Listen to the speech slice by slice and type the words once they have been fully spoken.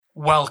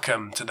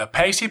Welcome to the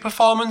Pacey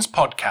Performance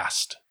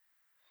Podcast.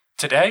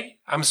 Today,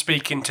 I'm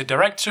speaking to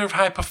Director of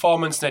High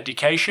Performance and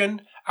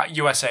Education at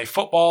USA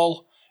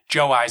Football,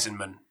 Joe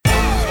Eisenman.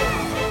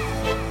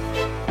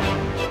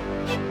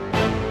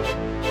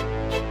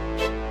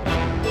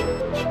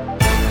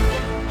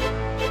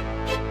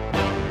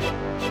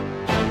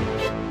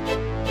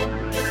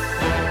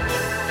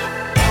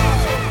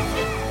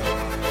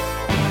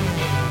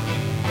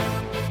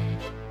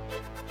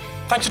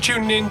 Thanks for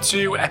tuning in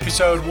to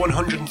episode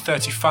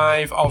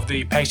 135 of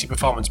the Pacey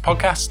Performance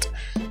Podcast.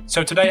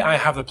 So today I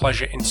have the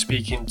pleasure in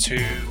speaking to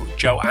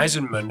Joe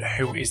Eisenman,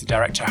 who is the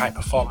Director of High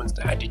Performance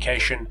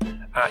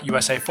Education at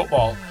USA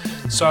Football.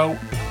 So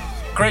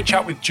great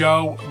chat with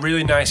Joe,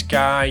 really nice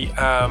guy,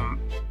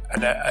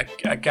 and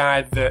a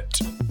guy that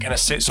kind of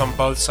sits on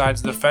both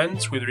sides of the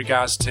fence with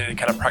regards to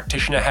kind of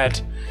practitioner head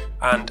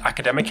and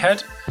academic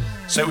head.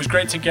 So it was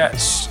great to get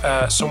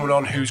someone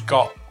on who's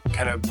got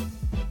kind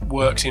of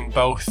works in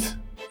both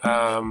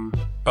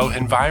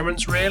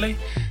environments really,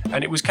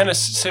 and it was kind of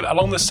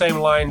along the same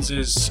lines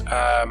as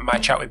my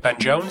chat with Ben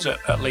Jones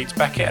at Leeds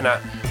Beckett, and I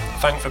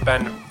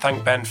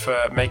thank Ben for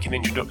making the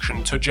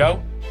introduction to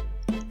Joe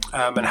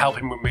and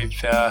helping me with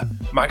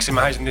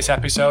maximising this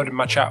episode and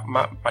my chat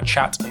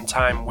and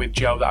time with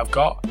Joe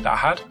that I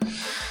had.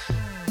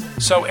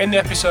 So in the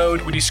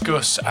episode we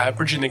discuss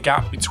bridging the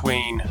gap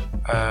between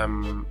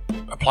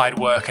applied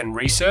work and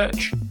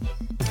research,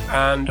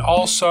 and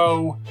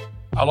also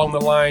we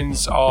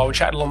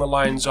chatted along the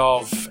lines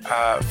of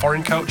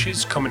foreign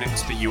coaches coming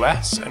into the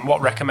US and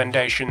what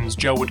recommendations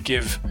Joe would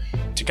give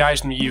to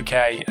guys from the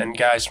UK and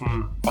guys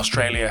from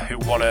Australia who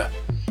want to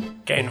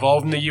get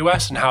involved in the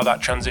US, and how that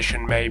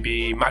transition may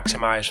be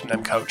maximised from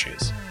them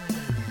coaches.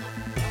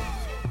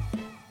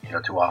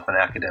 Too often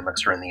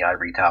academics are in the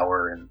ivory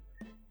tower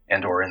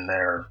and or in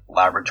their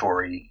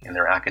laboratory, in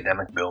their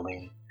academic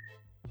building.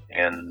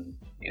 And,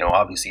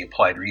 obviously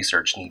applied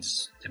research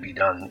needs to be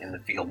done in the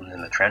field and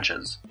in the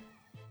trenches.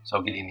 So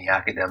getting the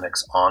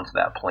academics onto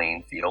that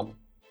playing field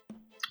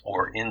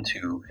or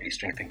into a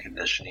strength and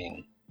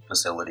conditioning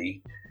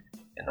facility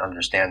and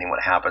understanding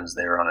what happens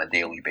there on a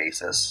daily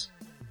basis,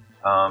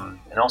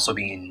 and also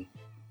being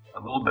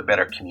a little bit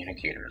better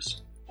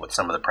communicators with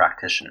some of the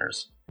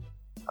practitioners,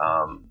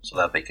 so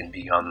that they can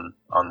be on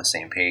the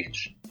same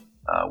page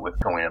with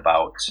going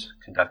about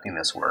conducting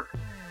this work.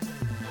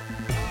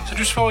 So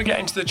just before we get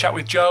into the chat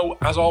with Joe,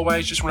 as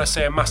always, just want to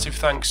say a massive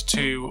thanks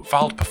to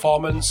Vald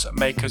Performance,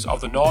 makers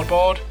of the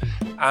Nordboard,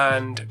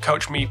 and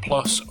Coach Me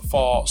Plus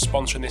for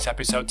sponsoring this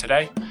episode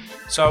today.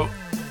 So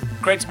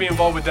great to be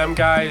involved with them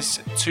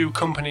guys, two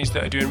companies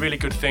that are doing really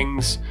good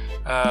things,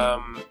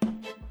 and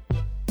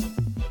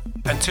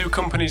two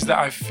companies that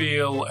I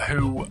feel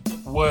who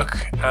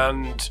work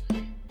and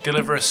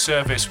deliver a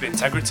service with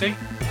integrity,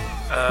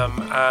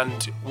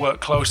 and work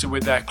closely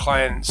with their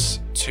clients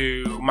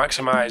to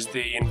maximise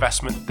the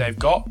investment they've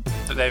got,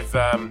 that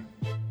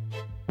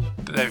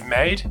they've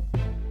made.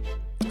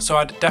 So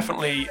I'd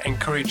definitely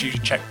encourage you to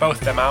check both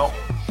of them out.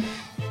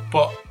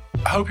 But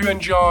I hope you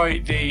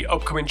enjoy the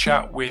upcoming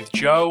chat with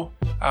Joe.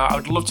 I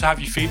would love to have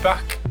your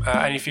feedback.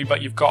 Any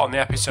feedback you've got on the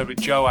episode with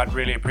Joe, I'd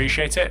really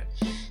appreciate it.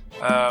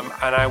 And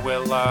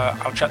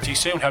I'll chat to you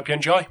soon. Hope you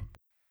enjoy.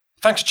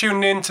 Thanks for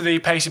tuning in to the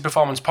Pacey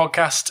Performance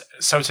Podcast.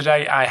 So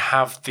today I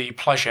have the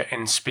pleasure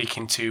in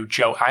speaking to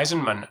Joe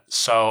Eisenman.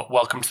 So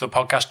welcome to the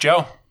podcast,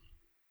 Joe.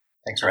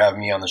 Thanks for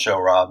having me on the show,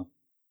 Rob.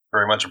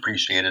 Very much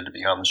appreciated to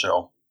be on the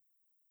show.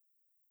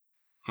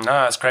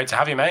 No, it's great to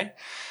have you, mate.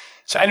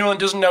 So anyone that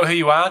doesn't know who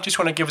you are, just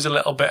want to give us a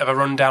little bit of a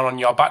rundown on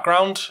your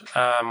background,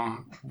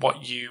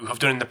 what you have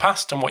done in the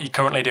past and what you're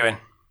currently doing.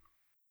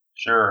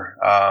 Sure.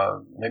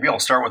 Maybe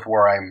I'll start with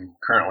where I'm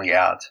currently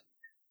at.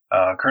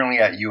 Currently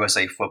at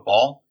USA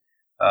Football,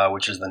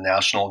 which is the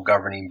national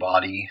governing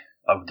body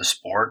of the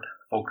sport,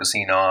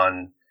 focusing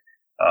on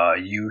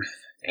youth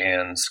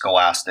and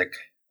scholastic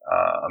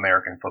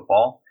American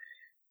football.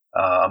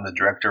 I'm the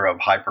Director of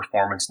High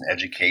Performance and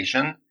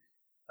Education.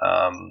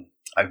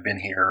 I've been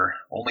here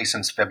only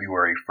since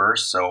February 1st,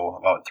 so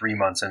about 3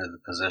 months into the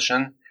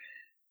position.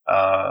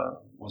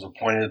 Was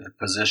appointed to the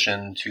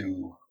position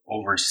to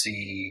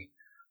oversee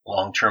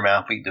long-term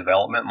athlete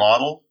development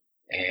model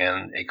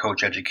and a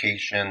coach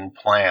education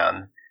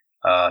plan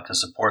to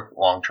support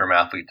long-term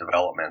athlete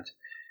development.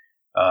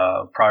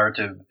 Prior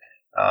to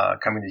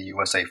coming to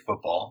USA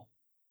Football,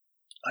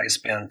 I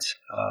spent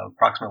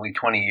approximately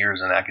 20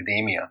 years in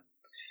academia.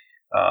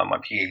 My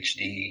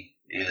PhD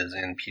is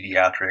in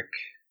pediatric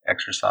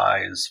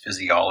exercise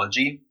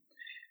physiology,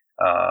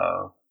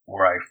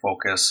 where I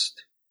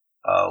focused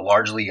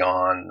largely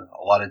on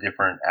a lot of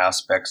different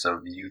aspects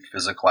of youth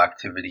physical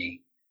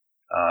activity,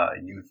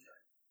 youth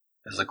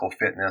physical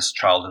fitness,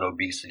 childhood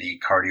obesity,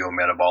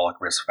 cardiometabolic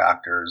risk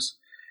factors,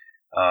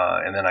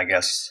 and then I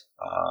guess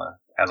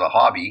as a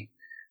hobby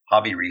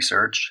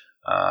research,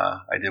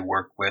 I did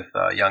work with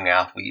young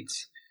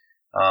athletes.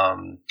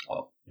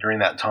 During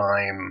that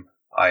time,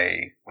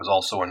 I was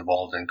also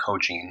involved in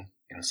coaching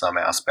in some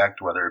aspect,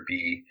 whether it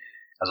be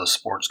as a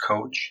sports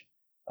coach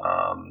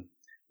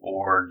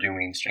or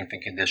doing strength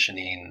and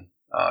conditioning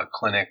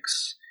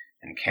clinics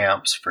and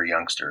camps for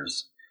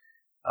youngsters.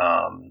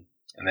 And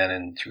then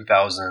in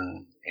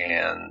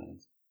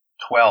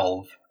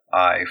 2012,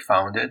 I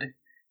founded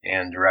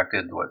and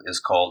directed what is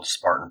called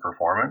Spartan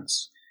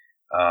Performance.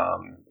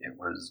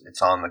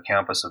 It's on the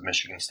campus of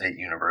Michigan State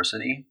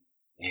University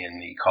in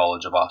the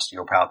College of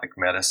Osteopathic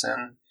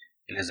Medicine.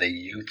 It is a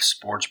youth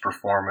sports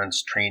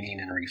performance training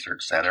and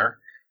research center.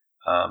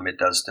 It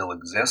does still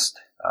exist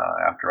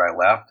after I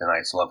left, and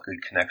I still have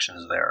good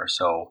connections there.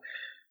 So,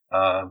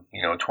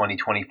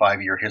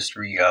 25-year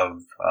history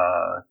of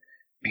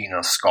being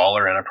a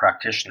scholar and a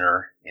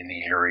practitioner in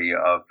the area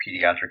of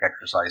pediatric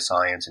exercise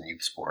science and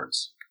youth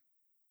sports.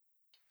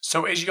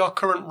 So is your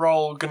current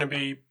role going to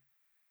be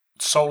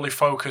solely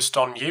focused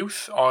on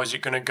youth, or is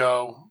it going to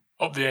go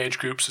up the age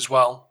groups as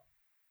well?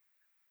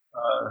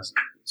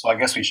 So I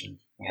guess we should,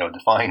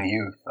 define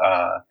youth.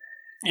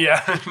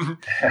 Yeah.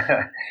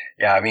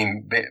 Yeah, I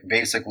mean,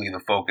 basically the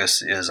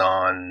focus is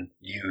on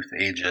youth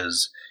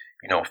ages,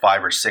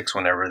 5 or 6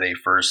 whenever they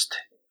first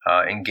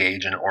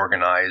engage in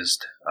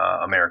organized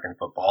American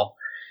football,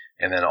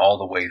 and then all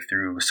the way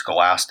through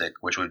scholastic,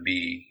 which would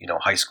be,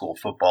 high school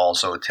football,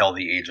 so till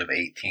the age of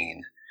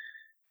 18.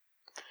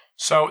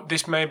 So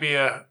this may be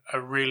a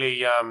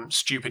really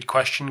stupid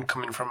question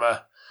coming from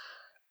a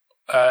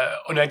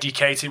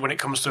uneducated when it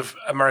comes to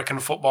American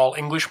football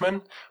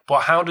Englishman,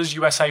 but how does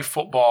USA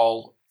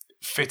football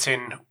fit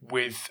in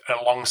with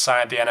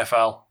alongside the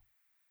NFL?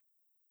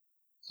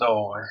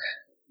 So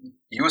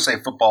USA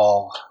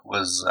football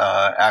was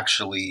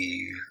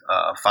actually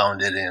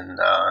founded in,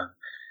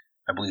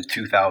 I believe,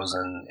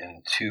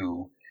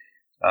 2002,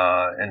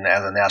 and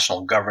as a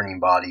national governing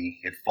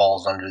body, it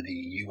falls under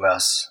the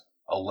U.S.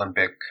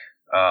 Olympic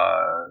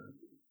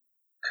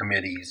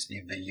committees,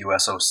 the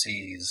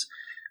USOC's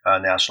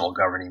national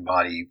governing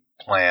body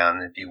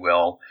plan, if you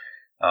will,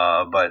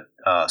 but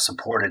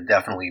supported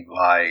definitely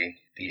by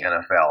the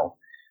NFL.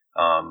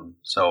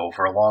 So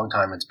for a long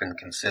time, it's been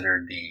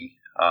considered the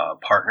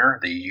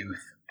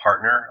youth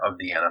partner of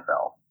the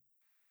NFL.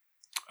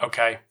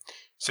 Okay,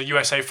 so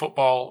USA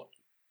football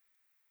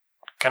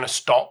kind of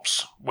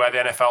stops where the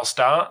NFL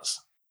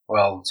starts?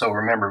 Well, so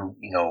remember,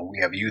 we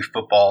have youth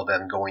football,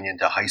 then going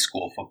into high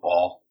school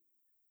football,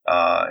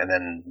 and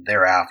then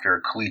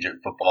thereafter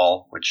collegiate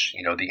football, which,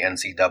 the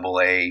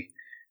NCAA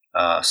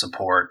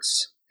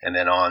supports, and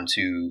then on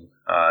to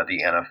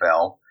the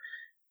NFL.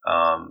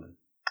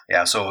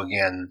 So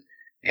again,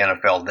 the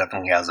NFL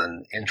definitely has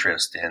an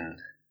interest in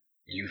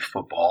youth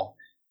football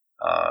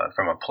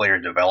from a player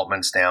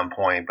development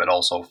standpoint, but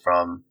also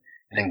from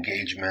an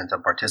engagement, a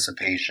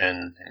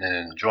participation, and an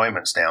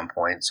enjoyment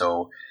standpoint.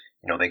 So,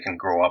 they can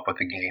grow up with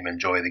the game,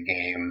 enjoy the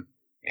game,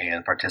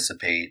 and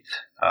participate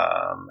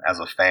as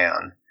a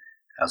fan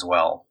as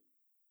well.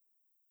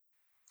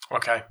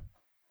 Okay.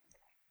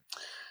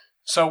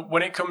 So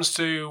when it comes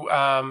to,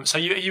 so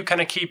you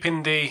kind of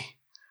keeping the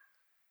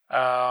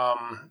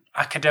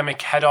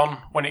academic head on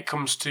when it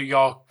comes to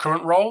your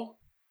current role?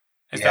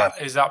 Is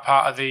that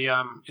part of the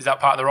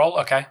role?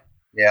 Okay.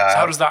 Yeah. So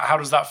how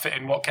does that fit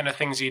in? What kind of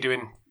things are you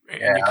doing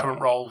in your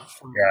current role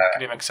from the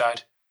academic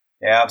side?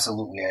 Yeah,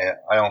 absolutely.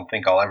 I don't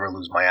think I'll ever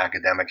lose my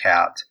academic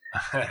hat.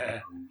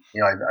 I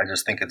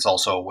just think it's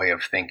also a way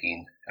of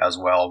thinking as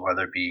well,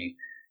 whether it be,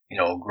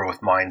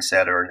 growth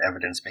mindset or an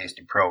evidence-based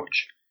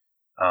approach.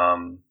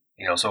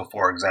 So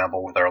for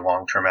example, with our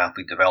long-term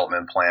athlete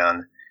development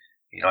plan,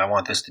 I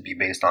want this to be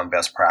based on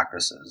best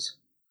practices.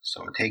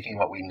 So taking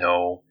what we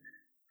know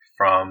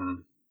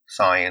from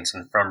science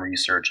and from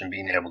research and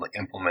being able to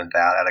implement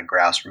that at a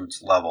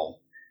grassroots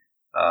level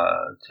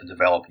to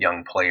develop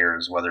young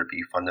players, whether it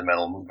be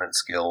fundamental movement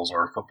skills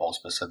or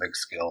football-specific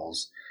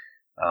skills,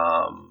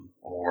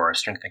 or a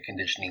strength and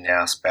conditioning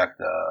aspect,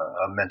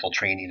 a mental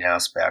training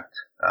aspect,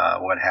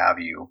 what have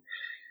you.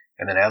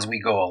 And then as we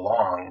go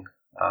along,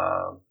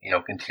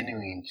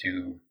 continuing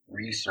to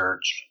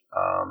research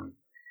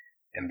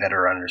and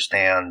better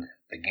understand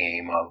the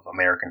game of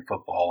American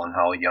football and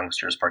how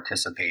youngsters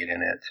participate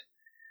in it.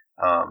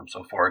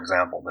 So, for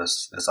example,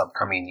 this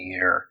upcoming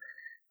year,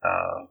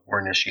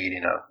 we're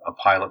initiating a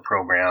pilot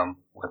program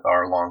with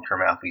our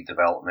long-term athlete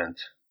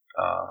development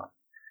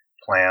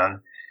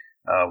plan.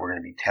 We're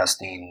going to be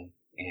testing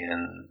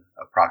in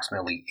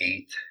approximately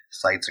 8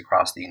 sites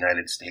across the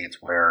United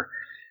States where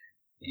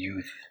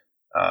youth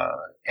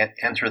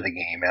enter the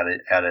game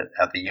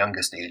at the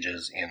youngest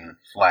ages in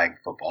flag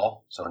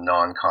football, so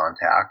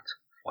non-contact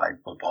flag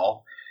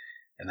football,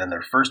 and then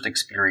their first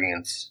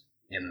experience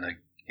in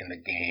the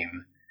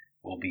game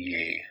will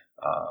be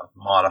a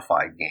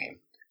modified game.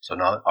 So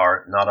not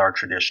our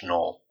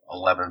traditional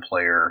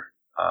 11-player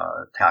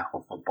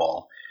tackle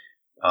football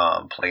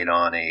played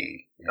on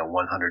a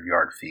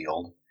 100-yard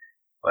field,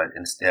 but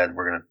instead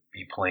we're going to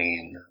be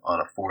playing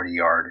on a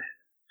 40-yard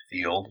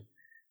field,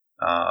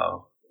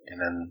 and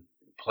then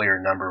player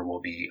number will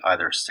be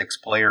either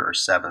 6-player or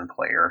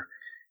 7-player,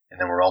 and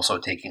then we're also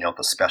taking out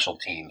the special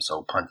teams,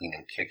 so punting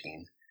and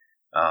kicking,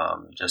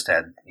 just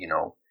to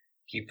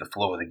keep the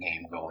flow of the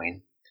game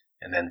going.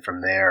 And then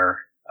from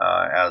there,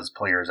 as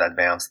players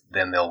advance,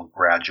 then they'll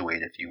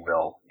graduate, if you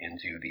will,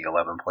 into the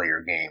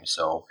 11-player game.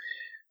 So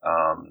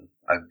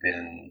I've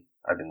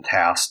been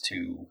tasked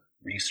to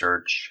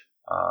research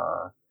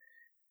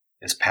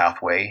this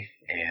pathway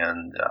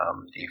and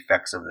the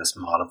effects of this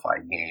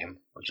modified game,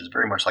 which is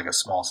very much like a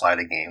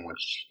small-sided game,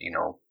 which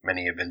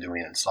many have been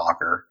doing in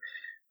soccer,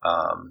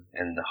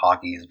 and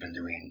hockey has been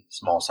doing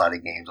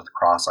small-sided games with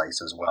cross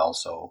ice as well.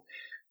 So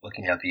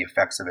looking at the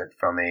effects of it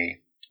from a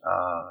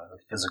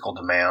physical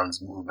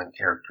demands, movement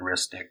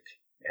characteristic,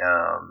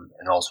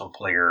 and also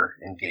player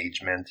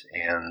engagement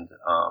and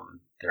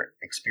their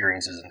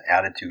experiences and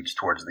attitudes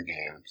towards the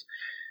games,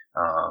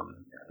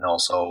 and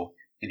also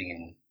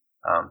getting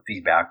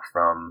feedback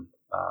from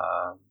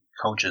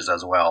coaches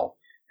as well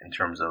in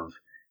terms of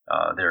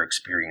their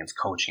experience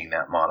coaching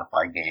that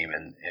modified game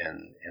and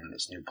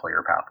this new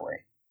player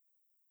pathway.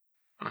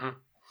 Mm-hmm.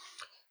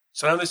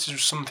 So I know this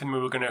is something we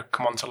were going to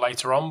come on to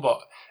later on,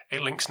 but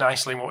it links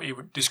nicely in what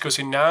you're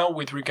discussing now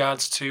with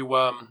regards to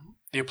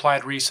the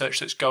applied research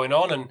that's going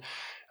on. And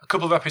a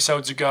couple of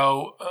episodes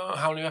ago,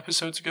 how many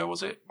episodes ago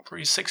was it?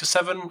 Probably 6 or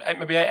 7,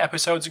 maybe 8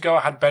 episodes ago,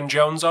 I had Ben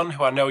Jones on,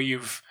 who I know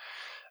you've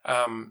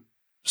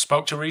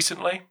spoke to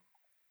recently.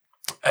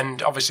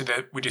 And obviously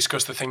we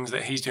discussed the things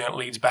that he's doing at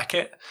Leeds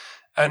Beckett.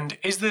 And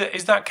is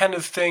that kind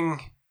of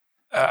thing,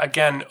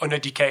 again,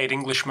 uneducated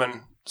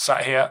Englishman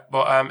sat here,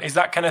 but is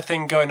that kind of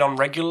thing going on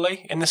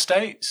regularly in the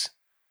States?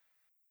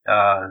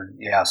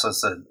 Yeah, so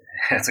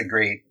it's a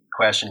great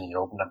question. You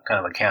opened up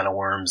kind of a can of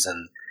worms,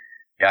 and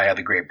yeah, I had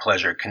the great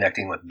pleasure of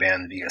connecting with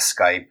Ben via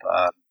Skype.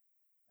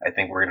 I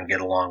think we're going to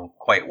get along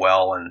quite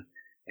well, and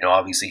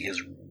obviously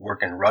his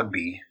work in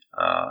rugby,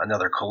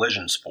 another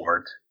collision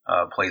sport,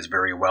 plays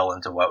very well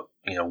into what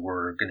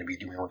we're going to be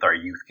doing with our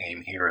youth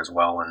game here as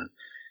well, and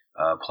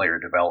player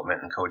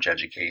development and coach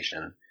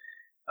education.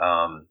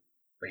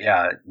 But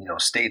yeah,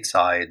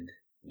 stateside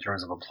in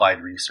terms of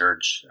applied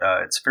research,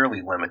 it's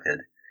fairly limited,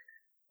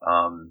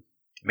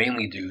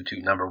 mainly due to,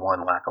 number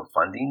one, lack of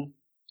funding,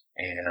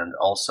 and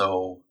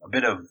also a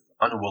bit of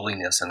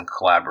unwillingness and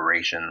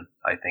collaboration,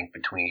 I think,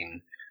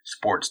 between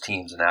sports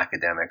teams and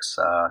academics.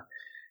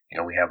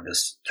 We have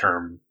this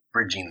term,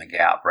 bridging the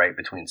gap, right,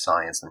 between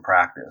science and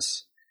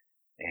practice.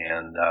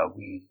 And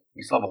we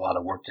still have a lot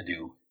of work to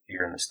do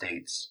here in the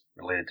States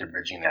related to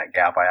bridging that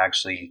gap. I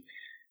actually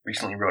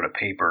recently wrote a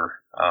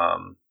paper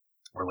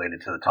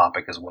related to the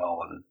topic as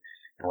well, and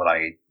what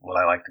I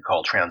like to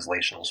call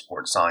translational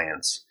sports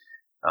science.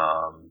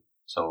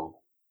 So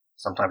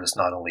sometimes it's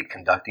not only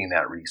conducting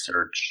that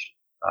research,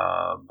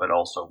 but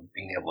also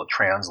being able to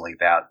translate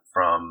that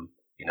from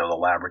the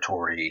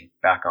laboratory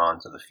back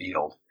onto the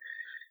field.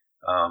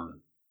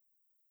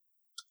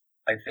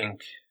 I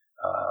think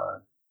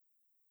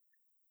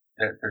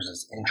that there's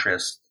this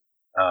interest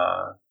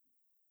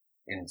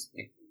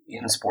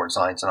in sports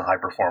science in a high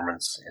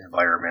performance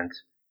environment,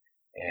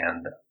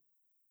 and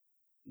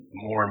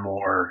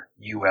more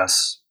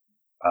U.S.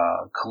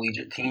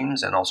 Collegiate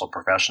teams and also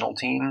professional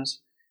teams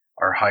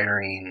are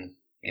hiring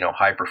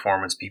high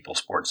performance people,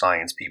 sports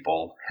science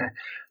people.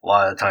 A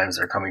lot of times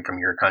they're coming from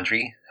your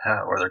country,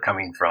 or they're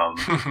coming from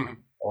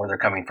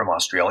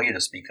Australia,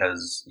 just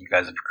because you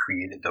guys have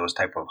created those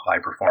type of high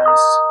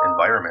performance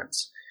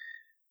environments.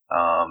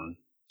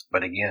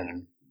 But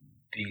again,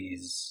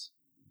 these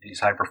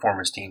high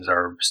performance teams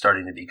are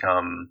starting to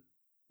become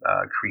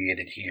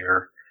created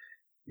here,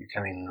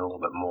 becoming a little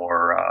bit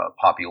more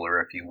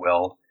popular, if you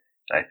will.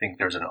 And I think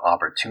there's an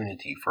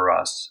opportunity for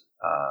us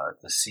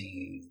to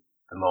see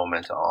the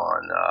moment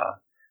on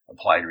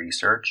applied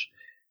research,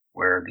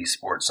 where these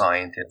sports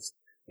scientists,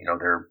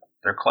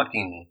 they're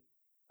collecting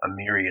a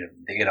myriad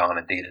of data on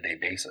a day-to-day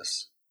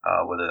basis,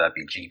 whether that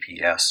be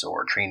GPS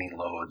or training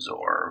loads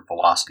or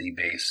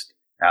velocity-based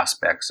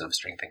aspects of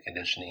strength and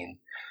conditioning.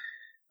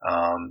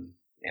 And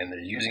they're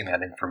using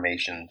that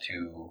information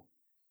to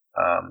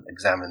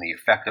examine the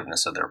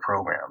effectiveness of their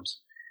programs.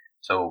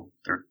 So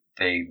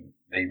they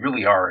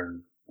really are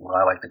in what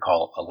I like to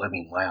call a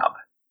living lab.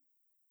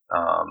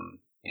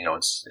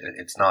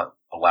 It's not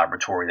a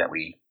laboratory that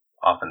we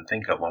often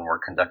think of when we're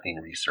conducting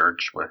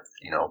research with,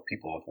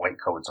 people with white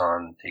coats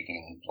on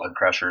taking blood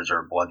pressures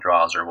or blood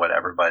draws or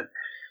whatever, but,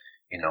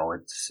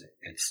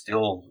 it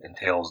still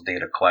entails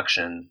data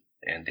collection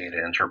and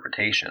data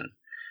interpretation.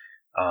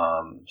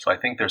 So I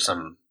think there's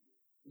some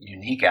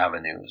unique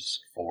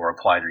avenues for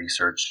applied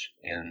research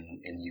in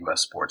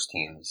U.S. sports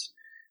teams.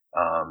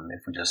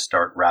 If we just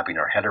start wrapping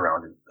our head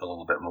around it a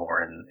little bit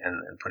more and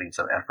putting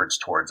some efforts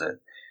towards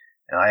it.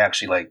 And I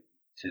actually like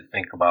to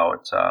think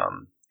about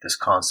this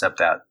concept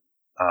that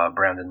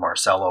Brandon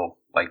Marcello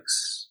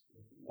likes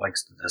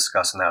to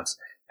discuss, and that's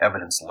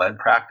evidence-led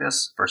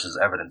practice versus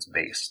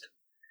evidence-based.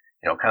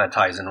 Kind of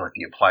ties in with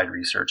the applied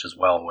research as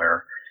well,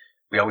 where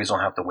we always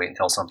don't have to wait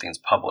until something's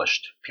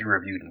published,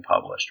 peer-reviewed and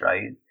published,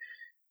 right?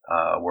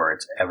 Where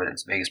it's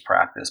evidence-based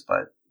practice,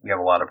 but we have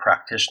a lot of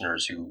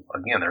practitioners who,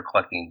 again, they're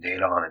collecting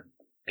data on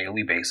a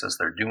daily basis.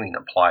 They're doing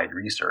applied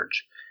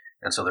research,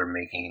 and so they're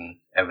making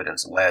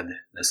evidence-led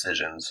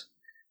decisions,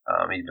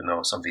 even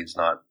though something's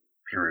not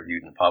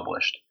peer-reviewed and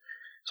published.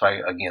 So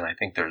I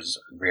think there's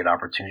a great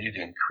opportunity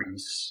to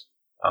increase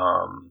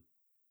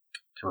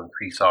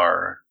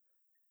our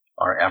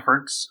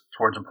efforts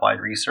towards applied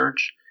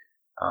research.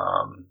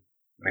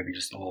 Maybe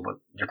just a little bit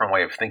different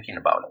way of thinking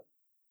about it.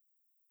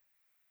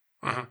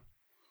 Mm-hmm.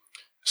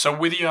 So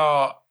with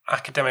your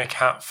academic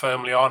hat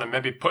firmly on, and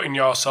maybe putting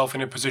yourself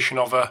in a position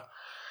of a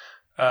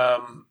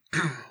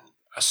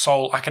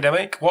sole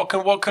academic, what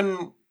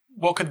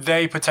could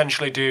they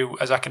potentially do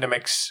as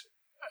academics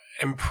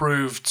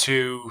improve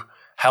to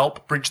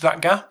help bridge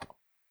that gap?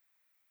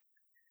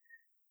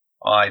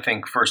 I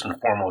think first and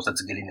foremost,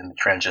 it's getting in the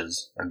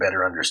trenches and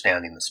better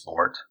understanding the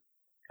sport.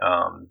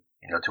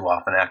 Too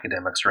often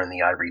academics are in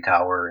the ivory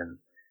tower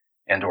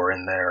and or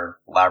in their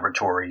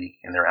laboratory,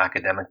 in their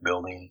academic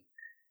building.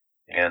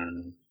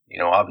 And,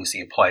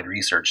 obviously applied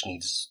research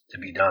needs to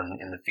be done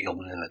in the field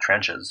and in the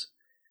trenches.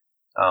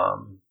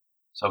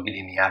 So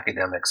getting the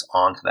academics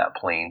onto that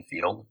playing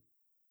field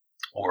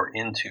or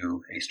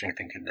into a strength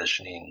and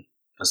conditioning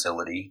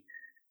facility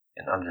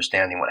and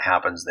understanding what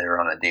happens there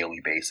on a daily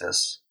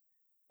basis.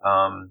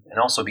 And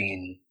also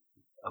being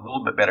a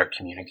little bit better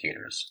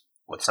communicators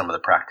with some of the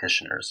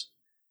practitioners,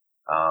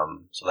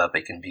 so that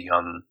they can be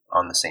on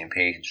the same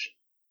page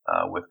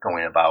with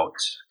going about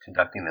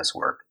conducting this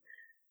work.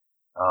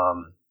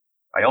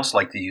 I also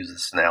like to use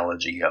this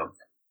analogy of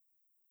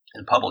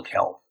in public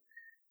health,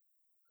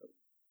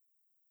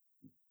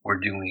 we're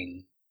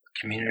doing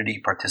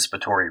community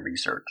participatory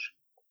research.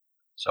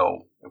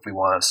 So if we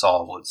want to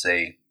solve, let's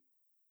say,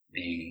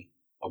 the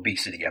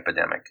obesity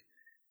epidemic,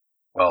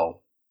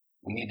 well,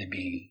 we need to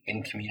be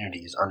in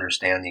communities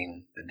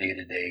understanding the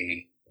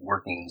day-to-day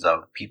workings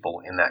of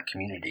people in that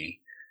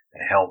community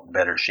and help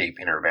better shape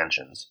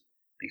interventions.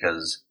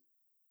 Because,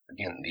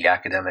 again, the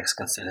academics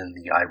can sit in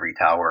the ivory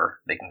tower,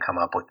 they can come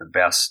up with the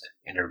best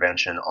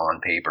intervention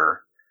on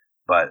paper,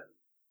 but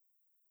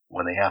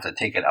when they have to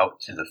take it out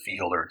to the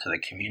field or to the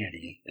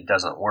community, it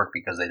doesn't work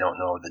because they don't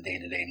know the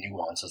day-to-day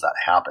nuances that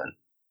happen.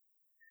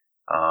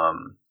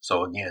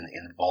 So again,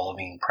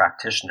 involving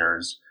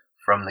practitioners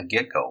from the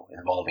get-go,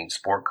 involving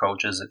sport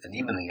coaches and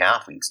even the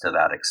athletes to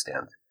that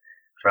extent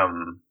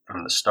from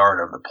the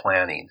start of the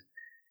planning,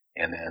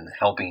 and then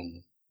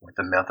helping with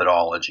the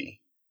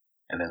methodology.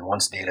 And then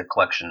once data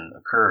collection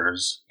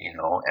occurs,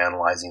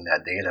 analyzing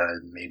that data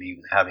and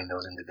maybe having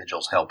those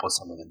individuals help with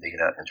some of the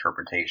data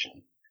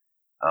interpretation.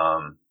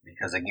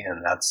 Because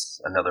again,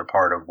 that's another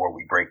part of where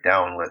we break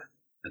down with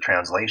the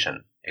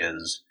translation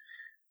is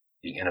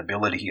the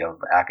inability of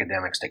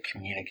academics to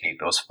communicate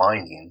those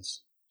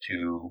findings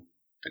to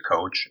the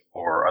coach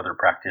or other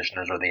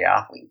practitioners or the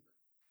athlete.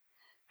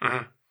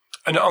 Mm-hmm.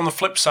 And on the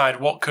flip side,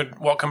 what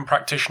can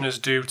practitioners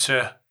do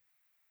to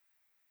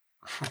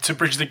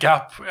bridge the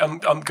gap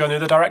and go in the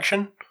other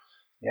direction?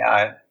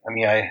 Yeah,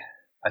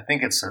 I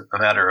think it's a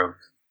matter of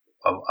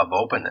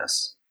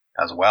openness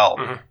as well.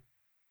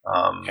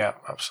 Mm-hmm. Yeah,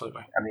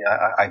 absolutely.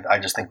 I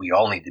just think we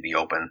all need to be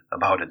open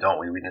about it, don't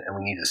we? And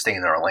we need to stay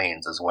in our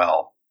lanes as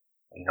well.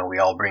 We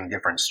all bring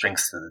different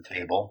strengths to the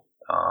table.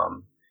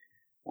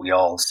 We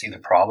all see the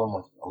problem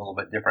with a little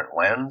bit different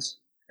lens.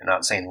 I'm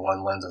not saying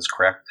one lens is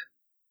correct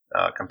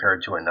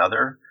compared to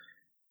another.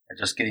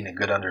 Just getting a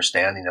good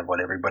understanding of what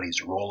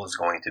everybody's role is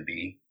going to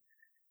be,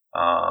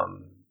 and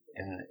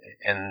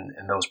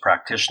those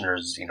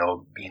practitioners,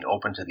 being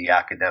open to the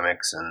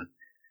academics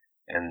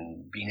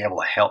and being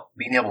able to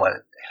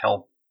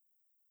help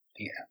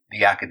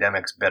the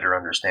academics better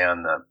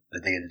understand the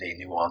day-to-day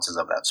nuances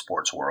of that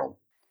sports world.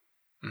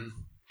 Mm.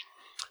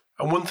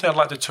 And one thing I'd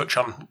like to touch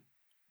on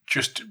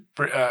just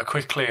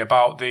quickly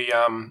about the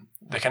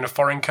kind of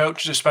foreign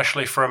coaches,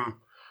 especially from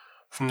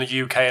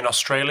the UK and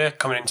Australia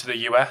coming into the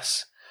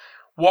US.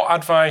 What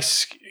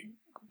advice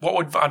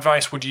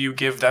would you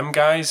give them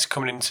guys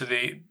coming into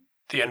the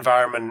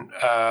environment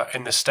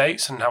in the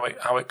States and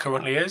how it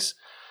currently is?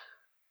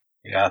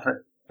 Yeah,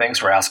 thanks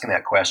for asking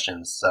that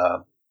question.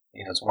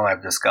 It's one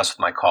I've discussed with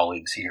my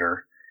colleagues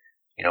here.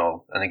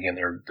 And again,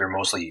 they're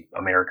mostly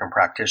American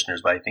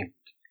practitioners, but I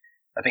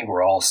think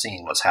we're all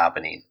seeing what's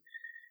happening.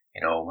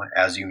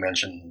 As you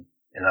mentioned,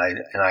 and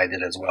I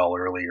did as well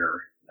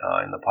earlier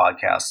in the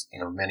podcast.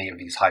 Many of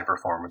these high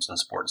performance and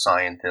sports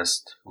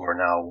scientists who are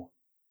now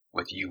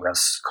with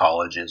U.S.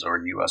 colleges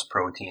or U.S.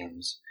 pro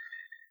teams,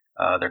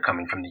 they're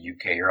coming from the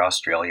UK or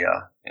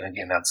Australia, and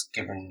again, that's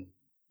given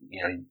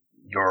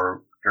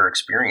your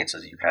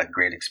experiences. You've had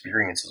great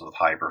experiences with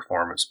high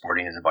performance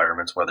sporting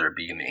environments, whether it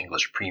be in the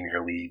English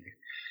Premier League,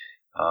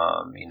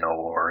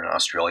 or in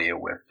Australia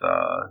with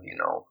the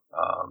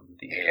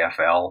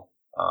AFL,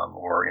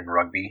 or in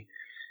rugby.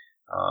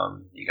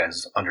 You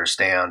guys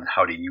understand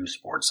how to use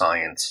sports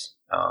science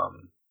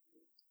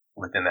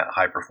within that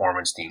high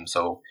performance team.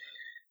 So,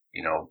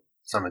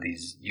 some of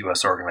these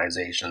U.S.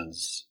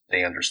 organizations,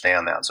 they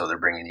understand that, so they're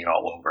bringing you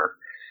all over.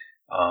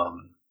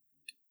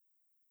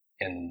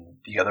 And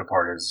the other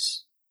part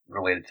is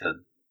related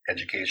to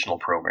educational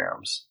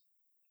programs.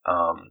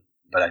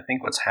 But I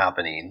think what's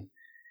happening,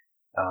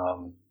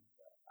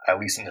 at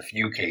least in a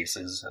few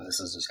cases, and this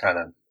is just kind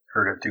of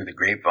heard it through the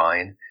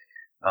grapevine,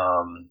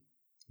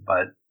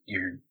 but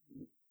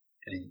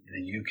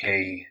the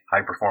UK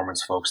high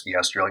performance folks, the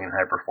Australian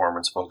high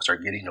performance folks are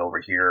getting over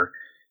here,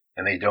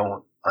 and they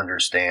don't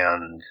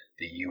understand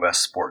the US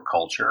sport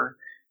culture,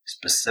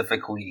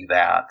 specifically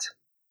that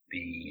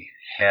the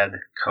head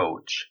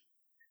coach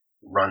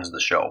runs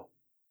the show.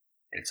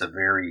 It's a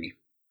very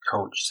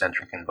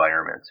coach-centric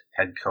environment,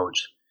 head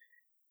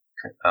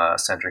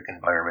coach-centric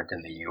environment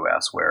in the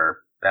U.S., where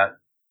that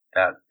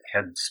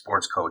head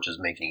sports coach is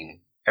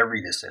making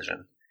every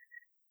decision,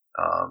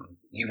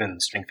 even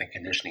strength and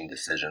conditioning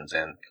decisions.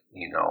 And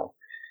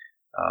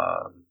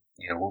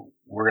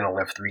we're going to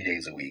lift 3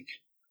 days a week,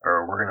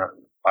 or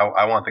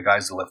I want the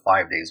guys to lift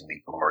 5 days a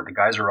week, or the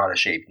guys are out of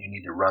shape. You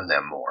need to run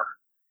them more.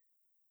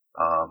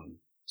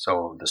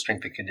 So the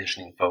strength and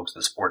conditioning folks,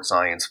 the sports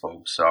science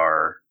folks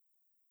are,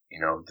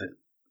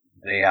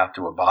 they have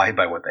to abide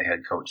by what the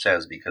head coach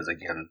says, because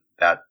again,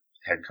 that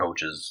head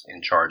coach is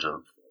in charge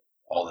of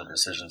all the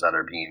decisions that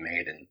are being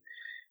made. And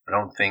I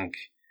don't think,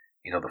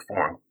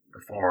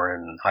 the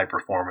foreign high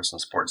performance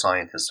and sports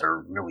scientists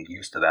are really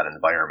used to that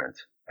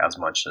environment as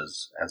much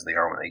as they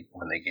are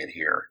when they get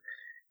here,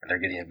 and they're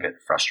getting a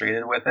bit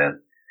frustrated with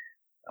it.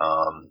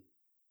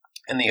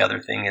 And the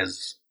other thing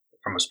is,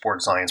 from a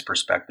sports science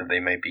perspective, they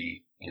may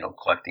be,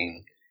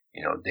 collecting,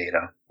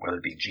 data, whether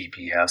it be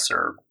GPS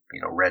or,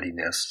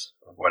 readiness,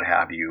 or what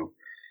have you.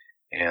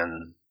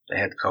 And the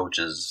head coach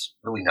is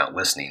really not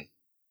listening.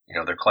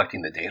 They're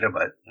collecting the data,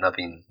 but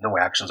no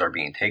actions are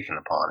being taken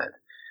upon it.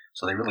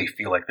 So they really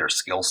feel like their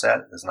skill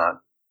set is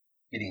not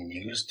getting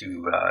used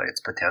to its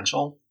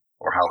potential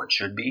or how it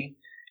should be.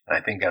 And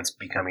I think that's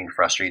becoming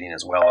frustrating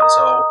as well. And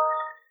so,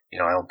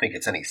 I don't think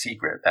it's any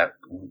secret that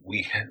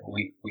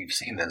we've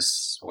seen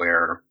this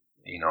where,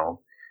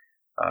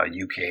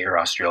 UK or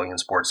Australian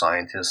sports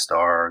scientists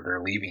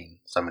they're leaving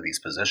some of these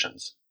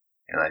positions.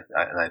 And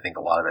I think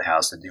a lot of it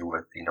has to do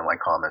with, my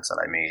comments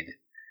that I made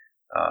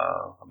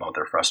about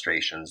their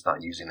frustrations,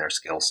 not using their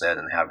skill set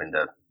and having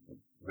to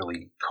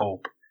really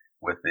cope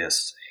with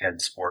this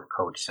head sport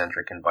coach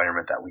centric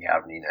environment that we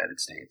have in the United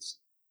States.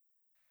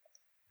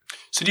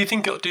 So do you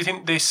think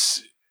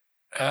this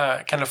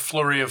kind of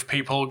flurry of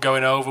people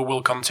going over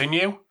will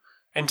continue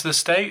into the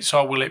States,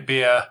 or will it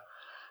be a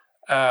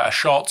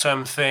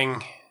short-term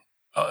thing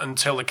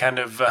until the kind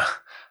of,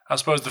 I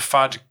suppose, the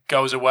fad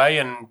goes away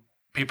and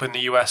people in the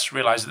US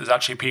realize that there's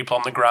actually people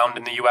on the ground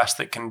in the US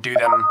that can do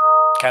them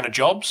kind of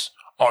jobs,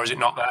 or is it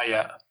not there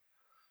yet?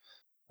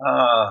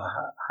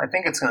 I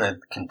think it's going to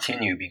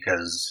continue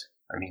because,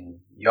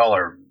 y'all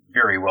are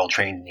very well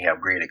trained and you have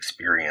great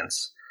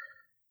experience.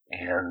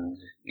 And,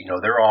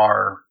 there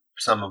are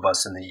some of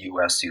us in the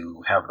U.S.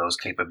 who have those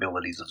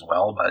capabilities as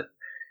well, but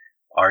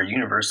our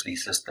university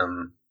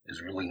system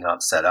is really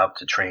not set up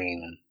to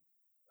train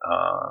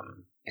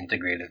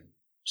integrated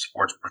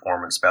sports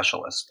performance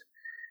specialists.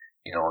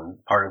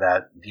 And part of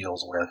that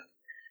deals with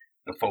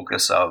the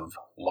focus of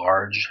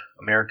large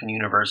American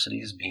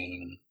universities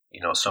being,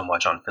 so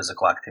much on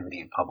physical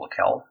activity and public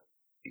health,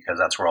 because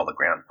that's where all the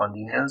grant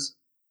funding is.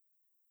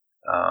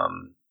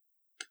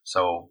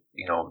 So,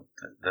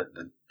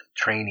 the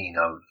training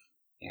of,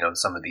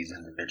 some of these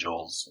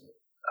individuals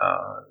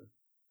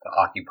to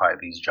occupy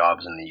these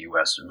jobs in the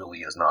U.S. really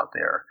is not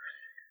there.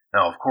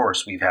 Now, of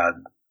course, we've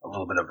had a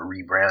little bit of a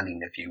rebranding,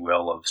 if you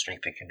will, of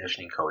strength and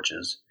conditioning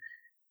coaches.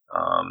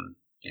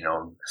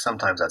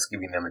 Sometimes that's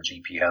giving them a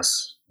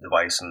GPS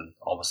device and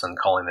all of a sudden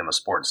calling them a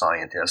sports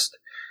scientist.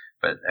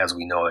 But as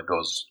we know, it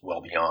goes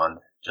well beyond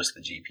just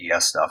the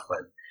GPS stuff.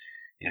 But,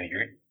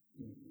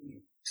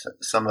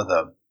 some of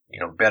the,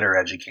 better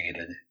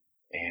educated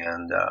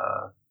and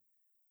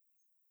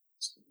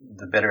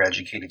the better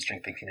educated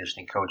strength and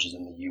conditioning coaches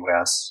in the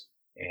U.S.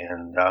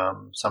 and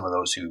some of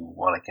those who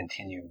want to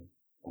continue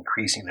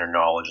increasing their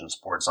knowledge in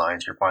sports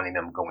science, you're finding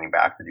them going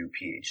back to do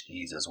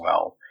PhDs as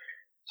well.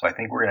 So I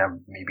think we're going to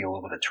have maybe a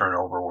little bit of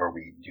turnover where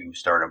we do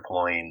start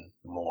employing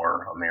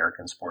more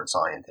American sports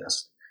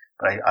scientists.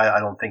 But I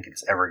don't think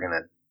it's ever going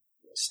to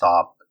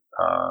stop,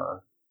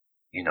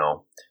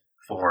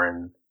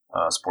 foreign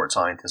sports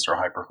scientists or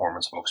high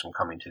performance folks from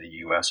coming to the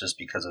U.S. just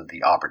because of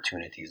the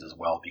opportunities as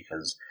well.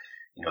 Because,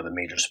 the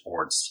major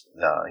sports,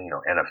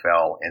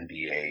 NFL,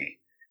 NBA,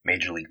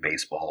 Major League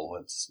Baseball,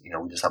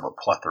 we just have a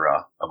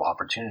plethora of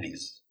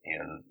opportunities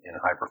in a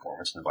high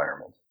performance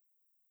environment.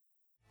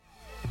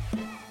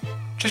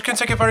 Just going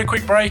to take a very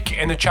quick break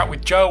in the chat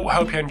with Joe.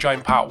 Hope you're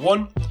enjoying part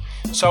 1.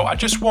 So I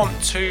just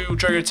want to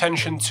draw your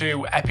attention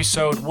to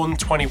episode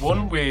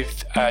 121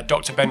 with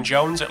Dr. Ben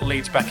Jones at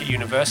Leeds Beckett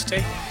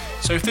University.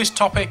 So if this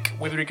topic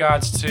with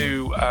regards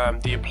to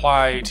the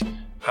applied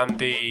and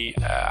the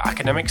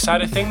academic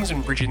side of things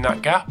and bridging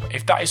that gap,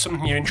 if that is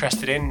something you're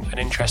interested in and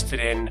interested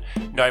in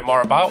knowing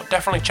more about,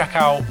 definitely check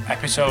out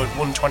episode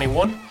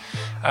 121.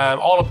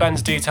 All of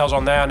Ben's details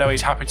on there. I know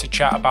he's happy to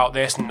chat about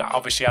this, and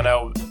obviously I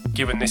know,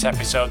 given this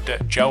episode,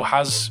 that Joe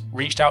has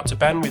reached out to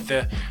Ben with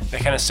the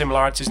kind of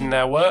similarities in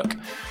their work.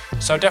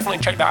 So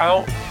definitely check that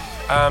out.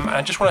 And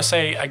I just want to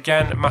say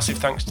again, massive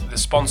thanks to the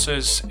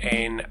sponsors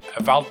in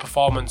Vald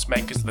Performance,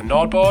 makers of the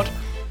NordBoard,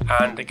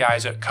 and the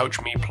guys at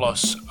Coach Me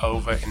Plus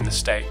over in the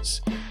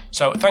States.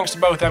 So thanks to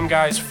both them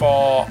guys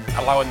for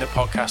allowing the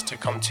podcast to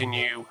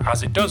continue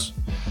as it does.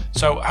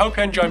 So I hope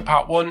you enjoyed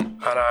part 1, and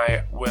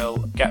I will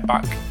get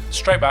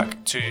straight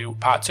back to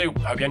part 2.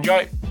 Hope you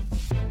enjoy.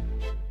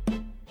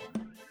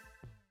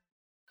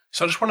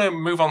 So I just want to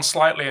move on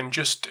slightly and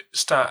just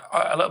start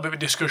a little bit of a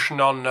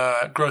discussion on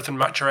growth and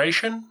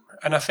maturation.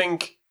 And I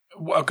think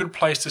a good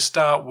place to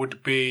start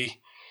would be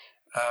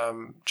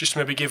just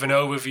maybe give an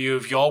overview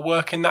of your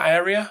work in that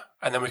area,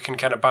 and then we can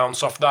kind of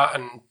bounce off that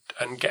and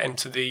get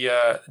into the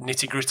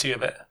nitty-gritty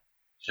of it.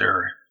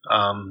 Sure.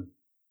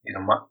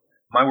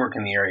 My work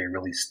in the area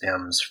really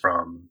stems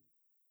from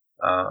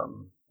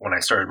when I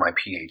started my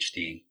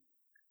PhD.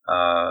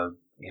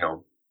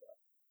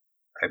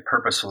 I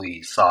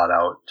purposely sought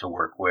out to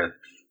work with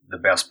the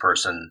best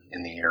person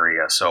in the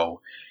area.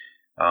 So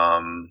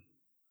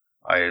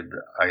I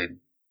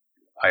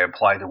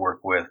applied to work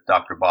with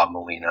Dr. Bob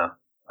Molina.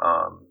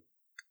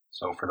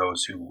 So for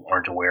those who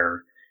aren't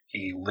aware,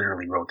 he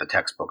literally wrote the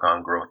textbook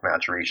on growth,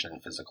 maturation,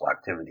 and physical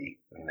activity.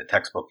 I mean, the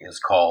textbook is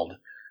called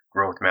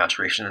Growth,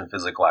 Maturation, and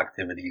Physical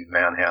Activity. The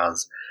man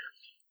has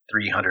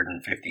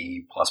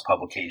 350 plus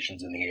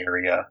publications in the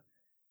area.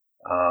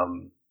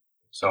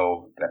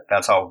 So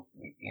that's how,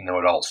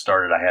 it all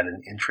started. I had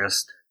an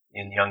interest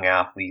in young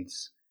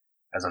athletes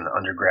as an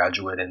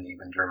undergraduate and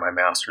even during my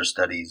master's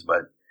studies,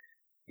 but,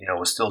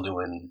 was still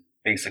doing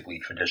basically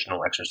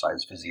traditional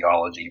exercise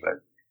physiology.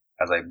 But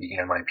as I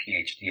began my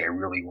PhD, I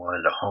really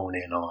wanted to hone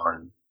in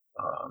on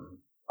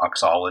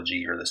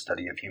oxology, or the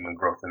study of human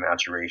growth and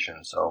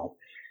maturation. So,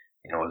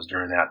 it was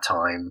during that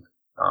time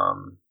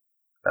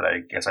that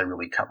I guess I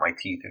really cut my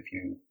teeth, if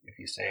you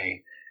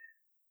say,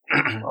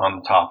 on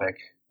the topic.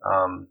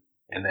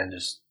 And then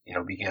just,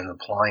 began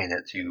applying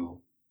it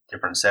to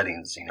different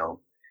settings.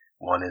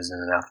 One is in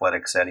an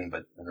athletic setting,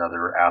 but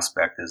another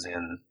aspect is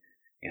in,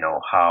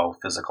 how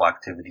physical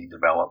activity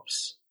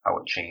develops, how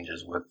it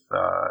changes with,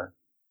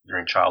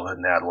 during childhood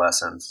and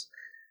adolescence,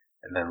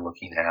 and then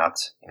looking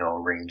at, a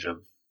range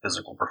of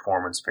physical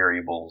performance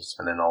variables,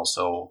 and then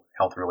also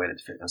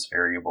health-related fitness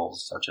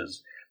variables such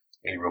as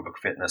aerobic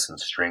fitness and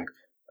strength,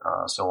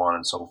 so on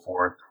and so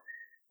forth,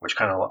 which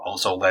kind of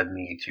also led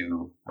me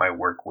to my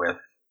work with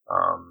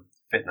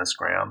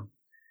FitnessGram,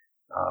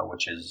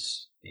 which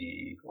is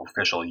the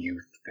official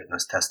youth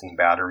fitness testing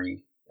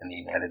battery in the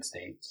United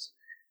States,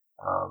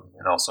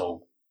 and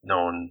also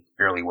known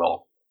fairly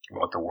well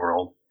throughout the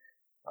world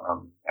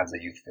as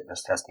a youth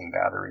fitness testing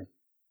battery.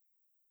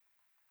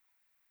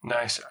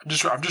 Nice.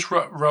 I've just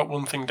wrote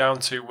one thing down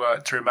to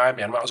remind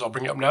me, and might as well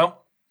bring it up now.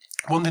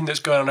 One thing that's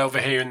going on over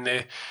here in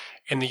the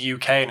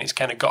UK, and it's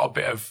kind of got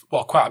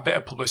quite a bit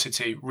of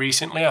publicity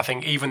recently. I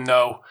think even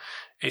though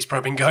it's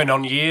probably been going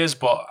on years,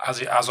 but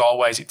as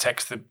always, it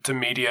takes the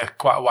media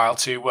quite a while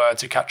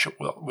to catch up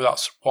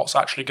with what's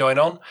actually going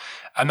on,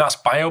 and that's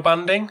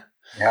biobanding.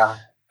 Yeah.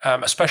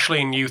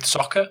 Especially in youth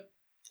soccer.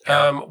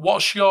 Yeah.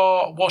 What's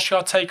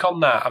your take on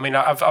that? I mean,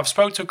 I've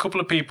spoke to a couple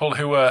of people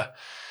who are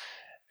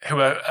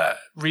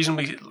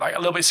reasonably a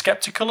little bit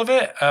skeptical of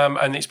it,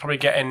 and it's probably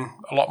getting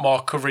a lot more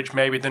coverage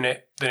maybe than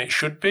it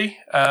should be,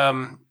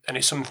 and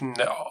it's something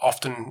that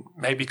often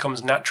maybe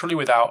comes naturally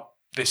without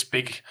this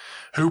big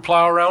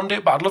hoopla around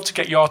it. But I'd love to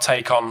get your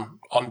take on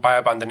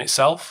biobanding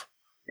itself.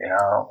 Yeah,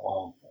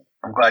 well,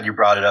 I'm glad you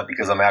brought it up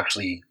because I'm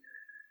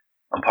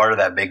part of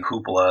that big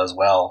hoopla as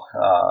well.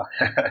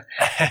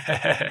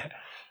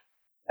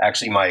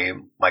 Actually,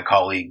 my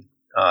colleague,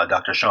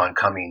 Dr. Sean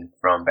Cumming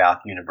from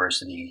Bath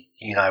University,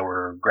 he and I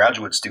were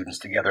graduate students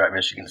together at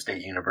Michigan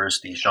State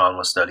University. Sean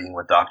was studying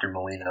with Dr.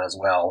 Molina as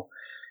well.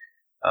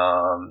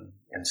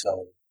 And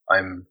so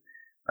I'm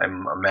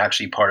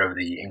actually part of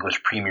the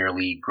English Premier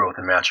League growth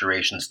and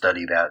maturation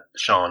study that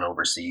Sean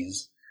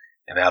oversees.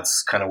 And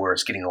that's kind of where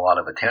it's getting a lot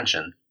of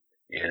attention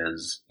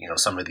is,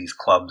 some of these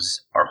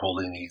clubs are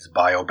holding these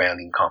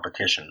biobanding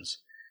competitions.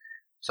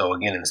 So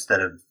again,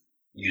 instead of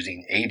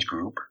using age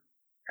group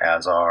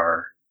as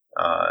our,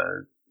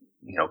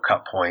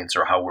 cut points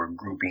or how we're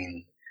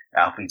grouping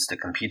athletes to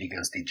compete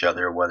against each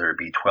other, whether it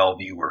be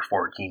 12U or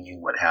 14U,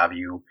 what have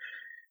you,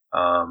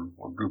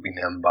 we're grouping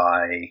them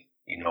by,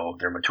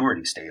 their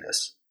maturity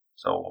status.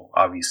 So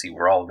obviously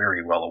we're all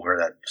very well aware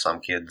that some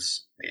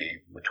kids,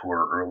 they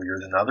mature earlier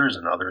than others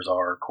and others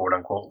are quote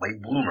unquote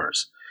late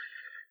bloomers.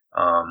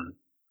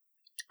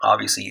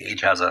 Obviously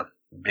age has a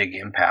big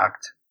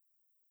impact,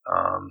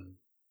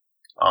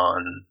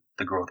 on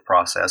the growth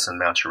process and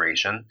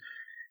maturation.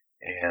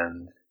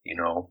 And,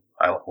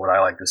 what I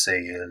like to say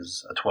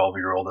is a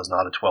 12-year-old is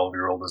not a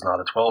 12-year-old is not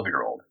a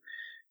 12-year-old,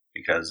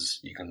 because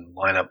you can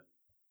line up,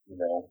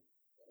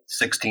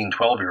 16,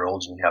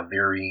 12-year-olds and you have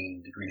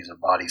varying degrees of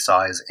body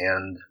size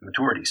and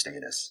maturity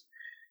status.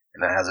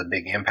 And that has a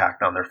big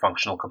impact on their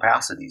functional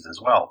capacities as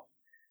well,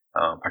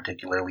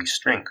 particularly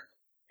strength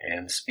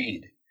and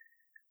speed.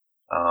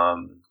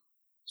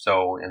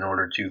 So in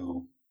order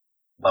to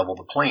level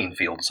the playing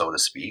field, so to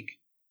speak,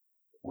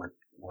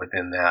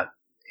 within that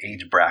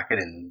age bracket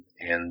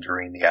and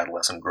during the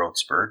adolescent growth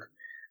spurt,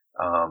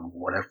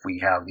 what if we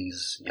have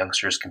these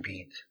youngsters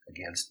compete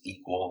against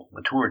equal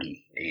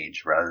maturity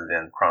age rather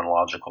than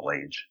chronological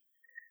age?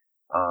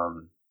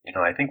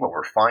 I think what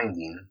we're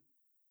finding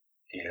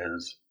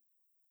is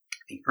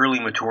the early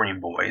maturing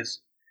boys,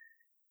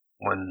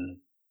 when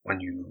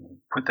you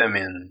put them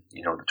in,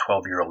 the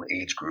 12-year-old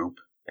age group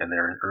and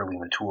they're an early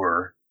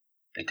mature,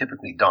 they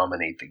typically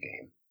dominate the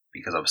game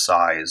because of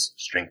size,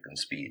 strength, and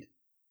speed.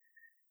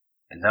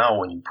 And now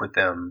when you put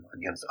them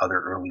against other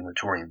early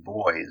maturing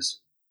boys,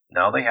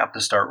 now they have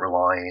to start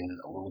relying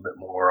a little bit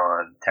more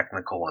on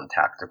technical and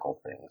tactical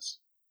things.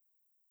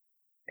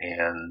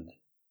 And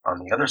on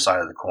the other side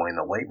of the coin,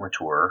 the late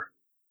mature,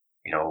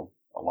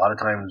 a lot of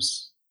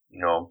times,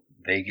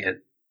 they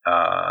get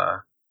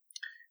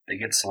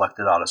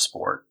selected out of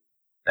sport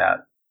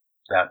that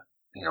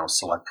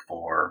select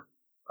for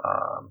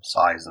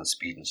size and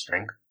speed and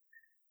strength,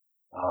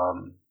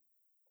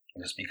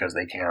 just because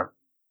they can't,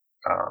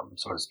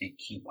 so to speak,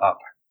 keep up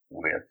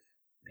with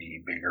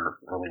the bigger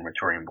early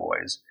maturing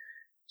boys.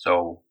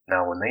 So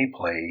now when they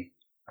play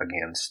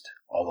against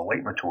all the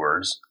late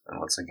matures, and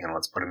let's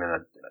put them in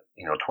a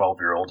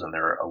 12-year-olds, and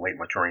they're a late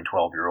maturing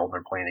 12-year-old, and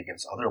they're playing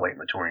against other late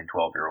maturing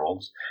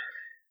 12-year-olds.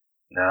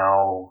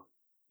 Now,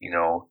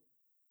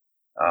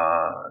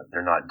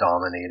 they're not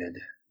dominated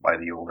by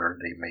the older.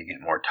 They may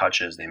get more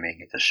touches. They may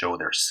get to show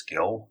their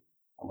skill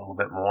a little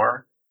bit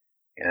more,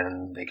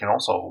 and they can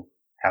also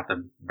have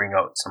to bring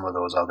out some of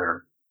those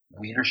other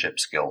leadership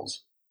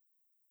skills.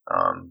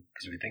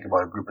 Because if you think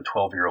about a group of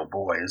 12-year-old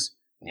boys,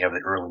 and you have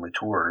the early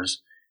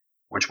matures,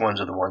 which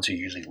ones are the ones who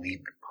usually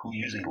lead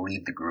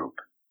the group?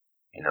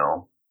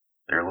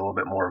 They're a little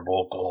bit more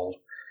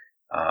vocal.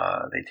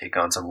 They take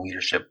on some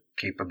leadership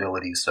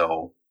capabilities.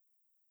 So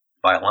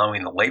by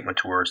allowing the late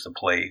matures to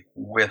play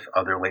with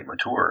other late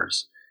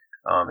matures,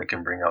 it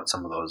can bring out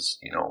some of those,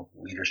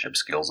 leadership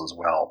skills as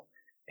well,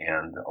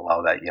 and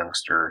allow that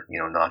youngster,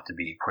 not to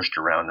be pushed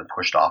around and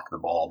pushed off the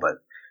ball,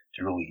 but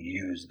to really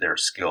use their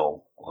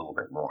skill a little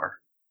bit more.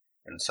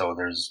 And so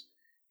there's,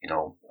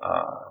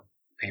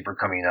 paper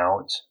coming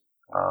out,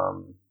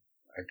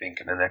 I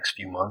think in the next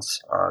few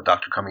months.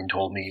 Dr. Cumming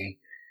told me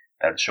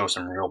that shows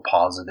some real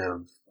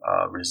positive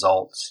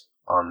results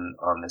on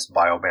this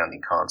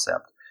biobanding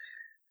concept.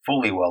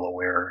 Fully well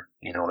aware,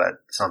 that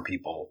some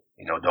people,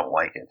 don't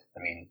like it.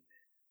 I mean,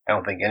 I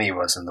don't think any of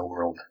us in the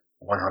world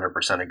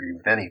 100% agree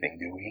with anything,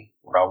 do we?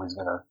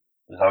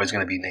 There's always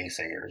gonna be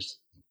naysayers.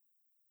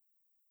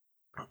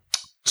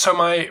 So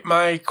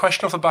my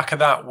question off the back of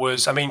that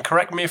was,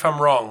 correct me if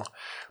I'm wrong,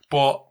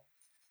 but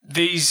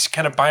these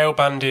kind of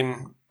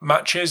biobanding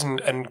matches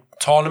and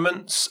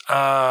tournaments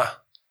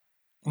are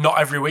not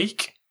every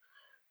week.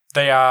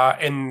 They are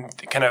in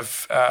kind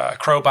of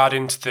crowbarred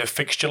into the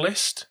fixture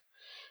list.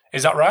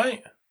 Is that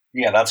right?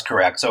 Yeah, that's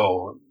correct.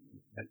 So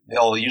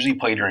they'll usually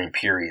play during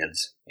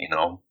periods,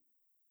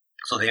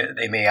 So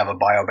they may have a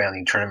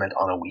biobanding tournament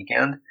on a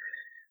weekend.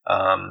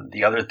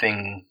 The other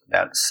thing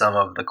that some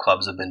of the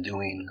clubs have been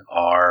doing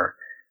are,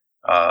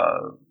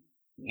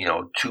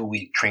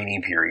 2-week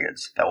training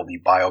periods that will be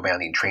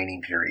biobanding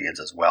training periods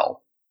as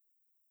well.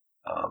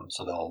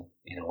 So they'll,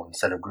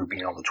 instead of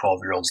grouping all the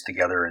 12-year-olds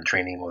together and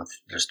training with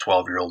just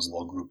 12-year-olds,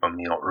 they'll group them,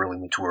 early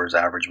matures,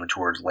 average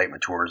matures, late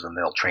matures, and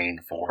they'll train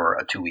for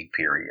a 2-week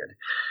period.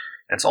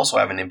 And it's also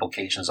having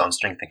implications on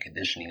strength and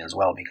conditioning as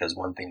well, because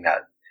one thing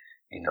that,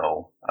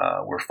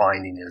 we're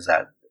finding is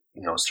that,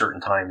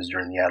 certain times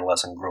during the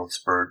adolescent growth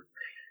spurt,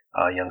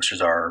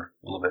 youngsters are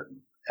a little bit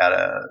at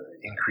a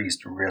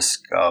increased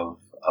risk of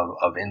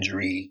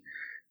injury.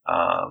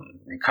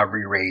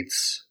 Recovery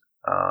rates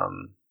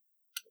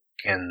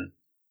can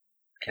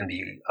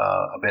be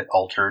a bit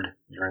altered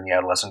during the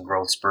adolescent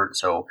growth spurt.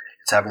 So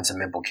it's having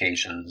some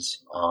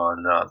implications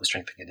on the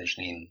strength and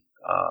conditioning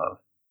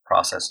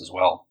process as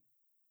well.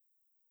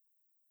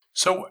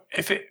 So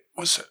if it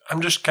was,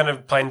 I'm just kind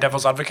of playing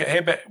devil's advocate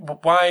here, but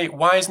why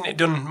isn't it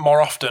done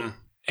more often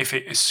if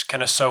it is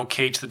kind of so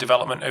key to the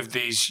development of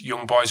these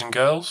young boys and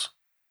girls?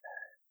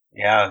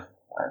 Yeah,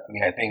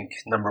 I think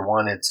number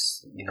one,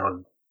 it's,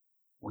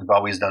 we've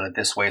always done it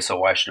this way, so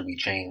why should we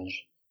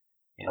change?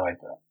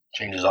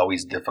 Change is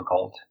always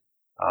difficult.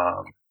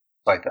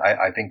 But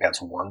I think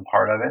that's one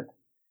part of it.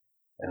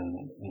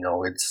 And,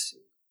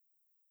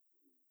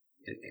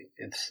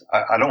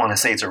 I don't want to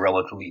say it's a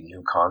relatively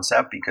new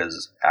concept,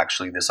 because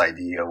actually this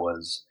idea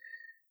was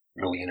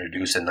really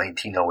introduced in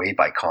 1908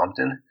 by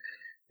Compton,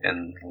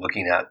 and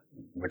looking at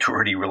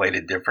maturity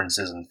related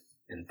differences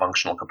in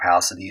functional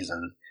capacities,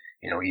 and,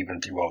 even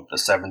throughout the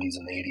 70s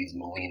and 80s,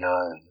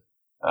 Molina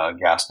and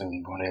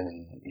Gaston Boonin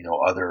and,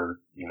 other,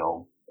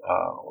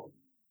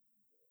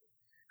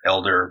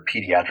 elder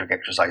pediatric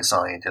exercise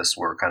scientists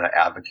were kind of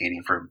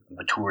advocating for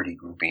maturity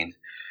grouping.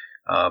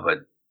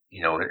 But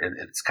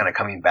it's kind of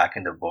coming back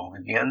into vogue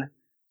again.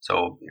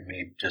 So it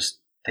may just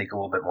take a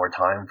little bit more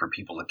time for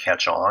people to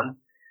catch on.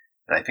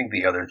 And I think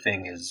the other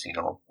thing is,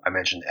 I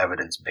mentioned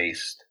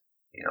evidence-based,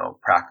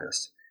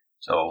 practice.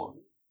 So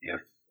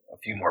if a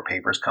few more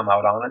papers come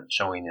out on it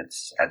showing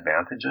its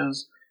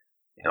advantages,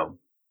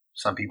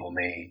 some people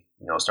may,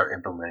 start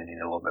implementing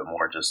it a little bit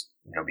more, just,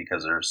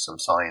 because there's some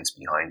science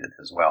behind it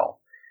as well.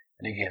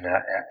 And again,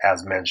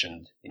 as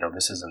mentioned,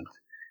 this isn't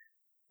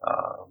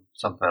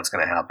something that's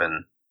going to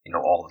happen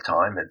all the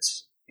time.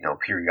 It's,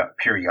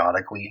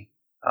 periodically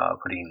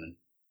putting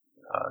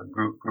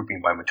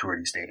grouping by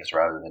maturity status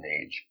rather than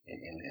age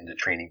into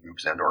training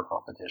groups and or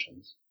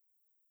competitions.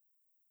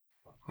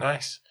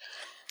 Nice.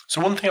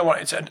 So last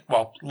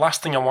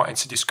thing I wanted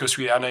to discuss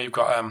with you, I know you've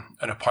got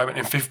an appointment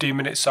in 15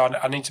 minutes, so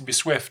I need to be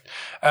swift.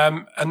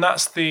 And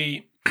that's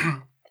the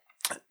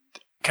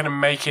kind of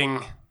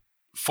making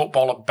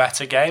football a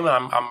better game.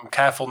 And I'm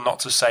careful not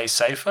to say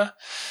safer.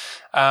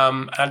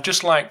 I'd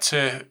just like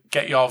to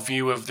get your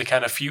view of the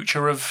kind of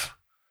future of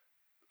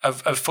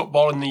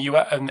football in the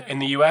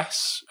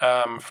US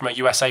from a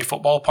USA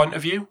football point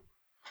of view.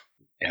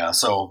 Yeah.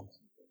 So,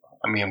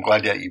 I'm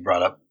glad that you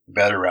brought up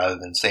better rather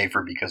than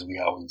safer, because we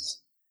always,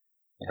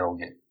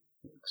 get,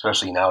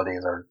 especially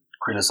nowadays, are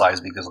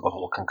criticized because of the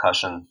whole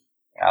concussion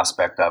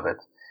aspect of it.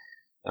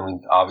 And we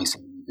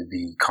obviously need to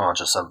be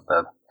conscious of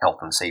the health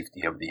and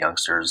safety of the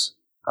youngsters,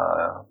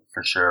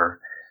 for sure.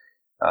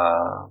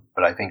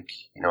 But I think,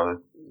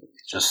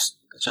 it's just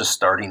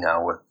starting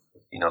now with,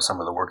 some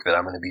of the work that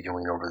I'm going to be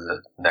doing over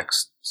the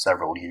next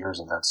several years.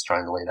 And that's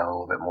trying to lay down a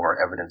little bit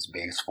more evidence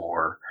base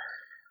for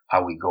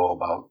how we go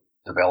about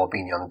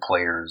developing young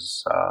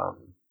players,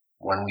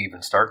 when we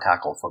even start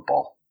tackle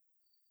football.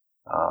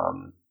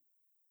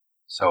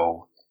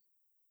 So,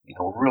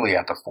 we're really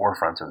at the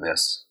forefront of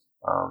this.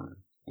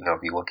 If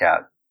you look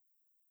at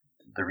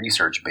the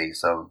research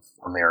base of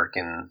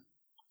American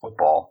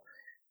football,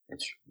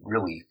 it's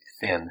really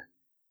thin.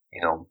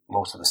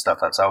 Most of the stuff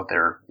that's out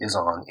there is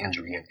on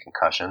injury and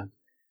concussion.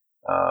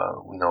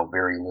 We know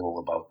very little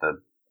about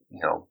the,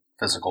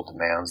 physical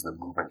demands, the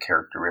movement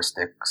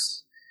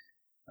characteristics,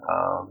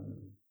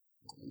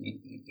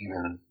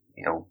 even,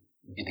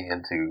 getting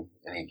into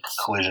any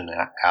collision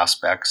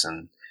aspects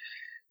and,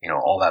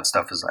 all that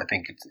stuff is, I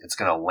think it's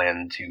going to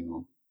lend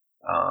to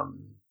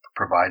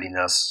providing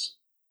us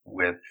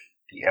with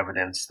the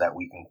evidence that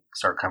we can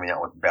start coming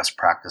out with best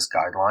practice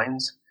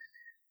guidelines,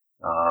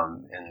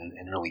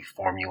 and really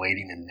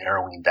formulating and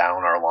narrowing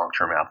down our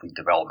long-term athlete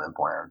development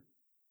plan.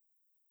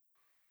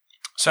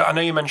 So I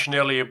know you mentioned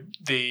earlier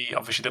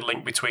obviously the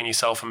link between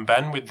yourself and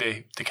Ben with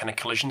the kind of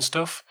collision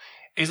stuff.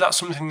 Is that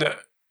something that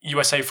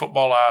USA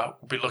Football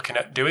will be looking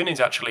at doing? Is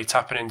actually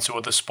tapping into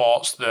other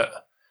sports that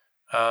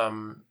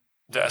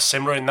are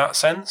similar in that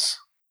sense?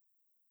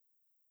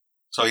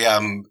 So yeah,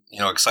 I'm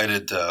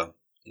excited to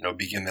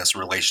begin this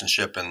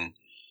relationship and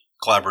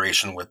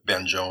collaboration with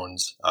Ben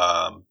Jones.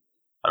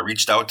 I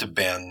reached out to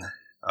Ben.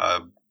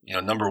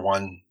 Number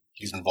one,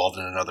 he's involved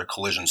in another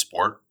collision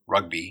sport,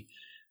 rugby,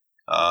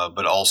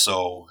 but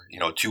also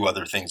two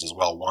other things as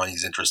well. One,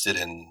 he's interested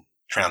in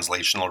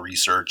translational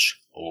research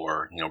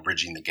or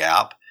bridging the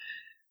gap.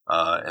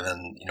 And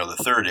then,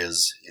 the third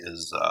is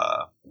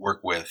work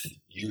with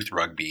youth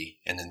rugby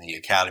and in the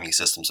academy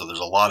system. So there's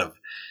a lot of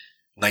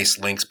nice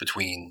links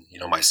between,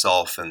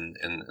 myself and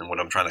what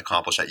I'm trying to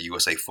accomplish at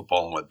USA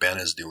Football and what Ben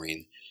is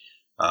doing.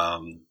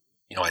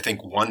 I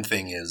think one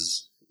thing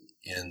is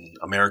in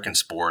American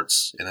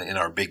sports, in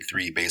our big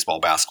three, baseball,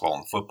 basketball,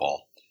 and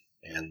football,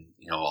 and,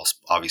 I'll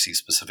obviously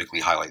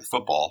specifically highlight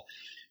football,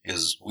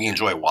 is we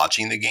enjoy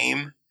watching the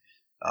game.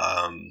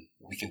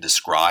 We can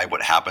describe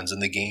what happens in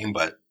the game,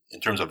 but in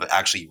terms of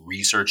actually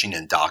researching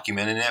and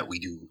documenting it, we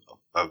do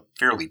a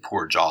fairly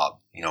poor job.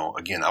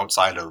 Again,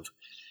 outside of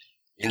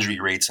injury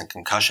rates and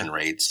concussion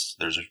rates,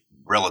 there's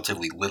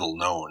relatively little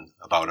known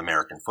about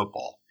American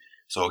football.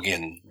 So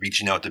again,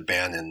 reaching out to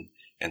Ben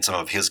and some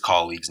of his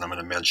colleagues, and I'm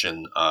going to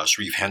mention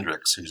Shreve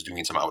Hendricks, who's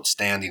doing some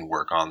outstanding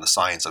work on the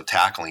science of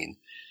tackling,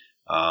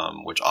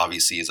 which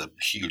obviously is a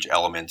huge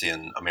element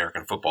in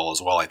American football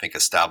as well. I think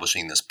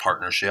establishing this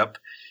partnership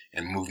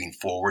and moving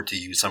forward to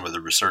use some of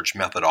the research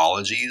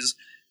methodologies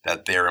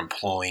that they're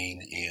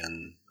employing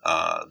in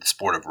the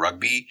sport of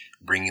rugby,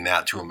 bringing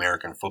that to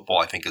American football,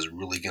 I think is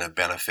really going to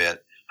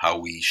benefit how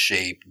we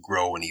shape,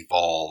 grow, and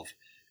evolve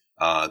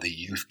the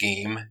youth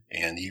game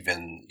and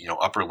even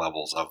upper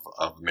levels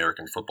of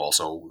American football.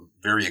 So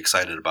very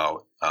excited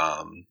about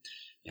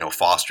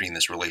fostering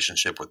this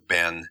relationship with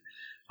Ben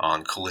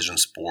on collision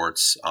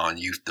sports, on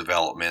youth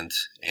development,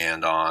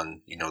 and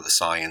on the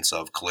science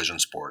of collision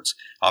sports.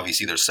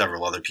 Obviously, there's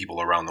several other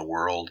people around the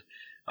world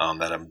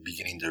that I'm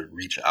beginning to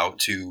reach out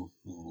to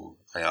who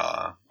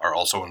are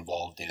also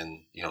involved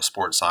in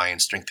sports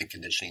science, strength and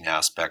conditioning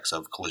aspects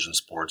of collision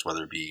sports,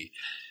 whether it be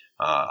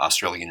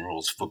Australian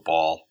rules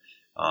football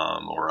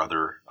or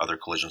other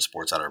collision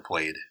sports that are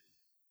played.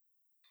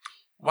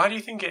 Why do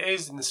you think it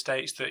is in the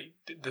States that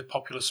the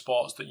popular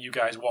sports that you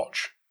guys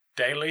watch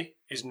daily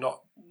is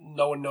no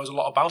one knows a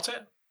lot about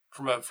it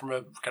from a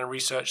kind of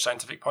research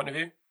scientific point of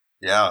view?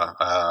 Yeah,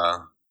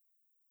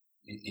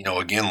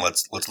 again,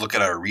 let's look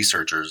at our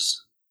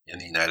researchers in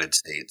the United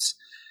States.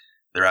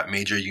 They're at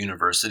major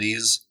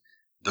universities.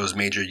 Those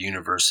major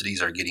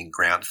universities are getting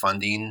grant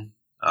funding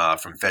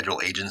from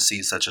federal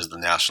agencies such as the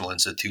National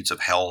Institutes of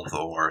Health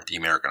or the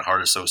American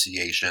Heart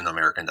Association,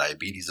 American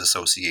Diabetes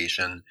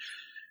Association.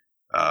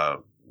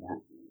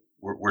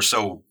 We're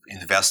so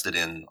invested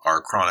in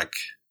our chronic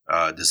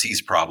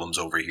disease problems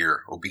over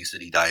here,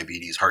 obesity,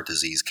 diabetes, heart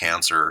disease,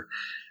 cancer,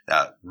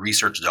 that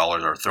research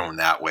dollars are thrown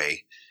that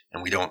way,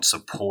 and we don't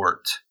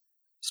support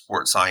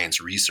sports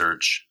science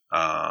research,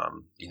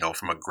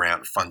 from a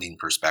grant funding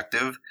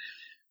perspective.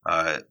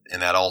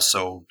 And that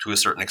also, to a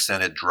certain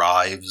extent, it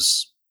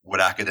drives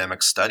what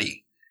academics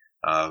study.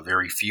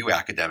 Very few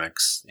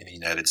academics in the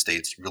United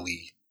States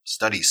really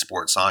study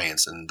sports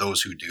science, and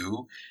those who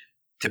do,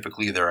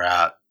 typically they're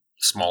at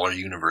smaller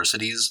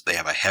universities. They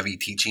have a heavy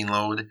teaching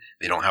load.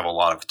 They don't have a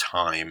lot of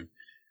time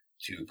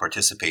to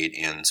participate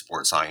in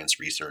sports science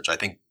research. I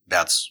think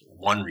that's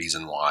one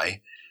reason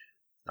why.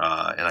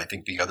 And I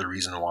think the other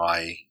reason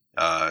why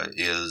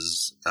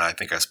is, and I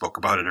think I spoke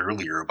about it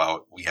earlier,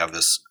 about we have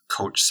this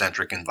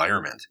coach-centric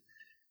environment.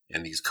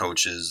 And these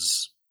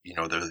coaches,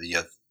 they're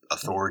the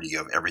authority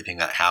of everything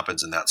that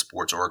happens in that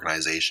sports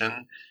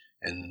organization.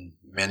 And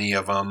many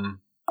of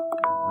them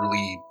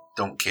really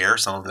don't care.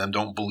 Some of them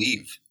don't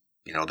believe.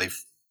 They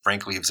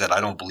frankly have said,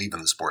 I don't believe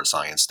in the sports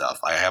science stuff.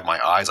 I have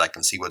my eyes. I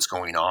can see what's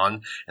going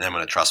on, and I'm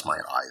going to trust my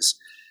eyes.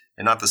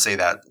 And not to say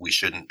that we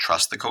shouldn't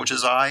trust the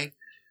coach's eye,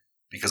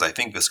 because I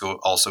think this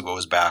also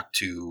goes back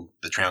to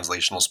the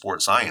translational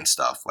sports science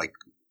stuff, like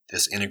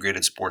this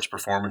integrated sports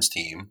performance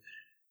team,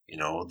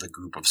 the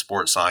group of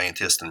sports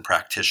scientists and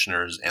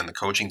practitioners and the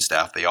coaching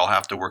staff, they all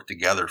have to work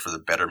together for the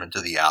betterment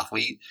of the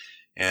athlete.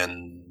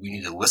 And we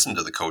need to listen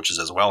to the coaches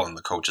as well in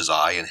the coach's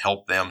eye and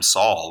help them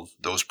solve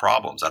those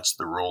problems. That's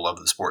the role of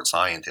the sports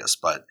scientist.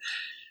 But,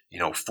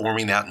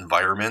 forming that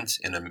environment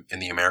in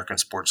the American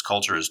sports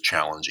culture is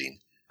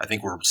challenging. I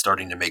think we're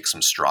starting to make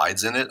some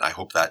strides in it. I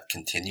hope that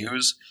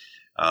continues.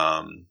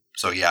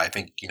 I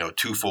think,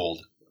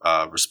 twofold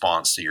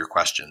response to your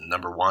question.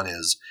 Number one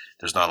is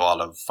there's not a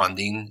lot of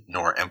funding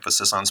nor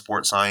emphasis on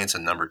sports science.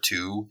 And number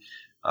two,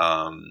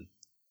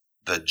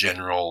 the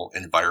general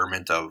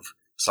environment of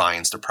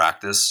science to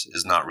practice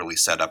is not really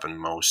set up in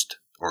most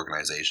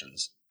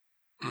organizations.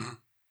 Mm-hmm.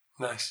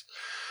 Nice.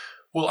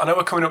 Well, I know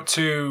we're coming up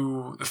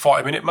to the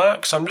 40-minute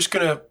mark, so I'm just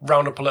going to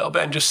round up a little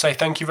bit and just say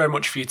thank you very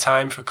much for your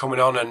time, for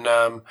coming on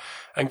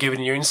and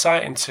giving your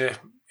insight into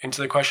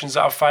the questions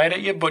that I've fired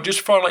at you. But just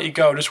before I let you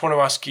go, I just want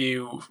to ask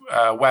you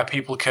where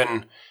people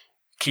can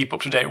keep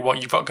up to date with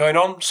what you've got going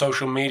on,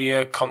 social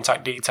media,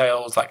 contact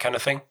details, that kind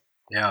of thing.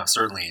 Yeah,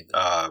 certainly.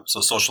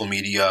 So social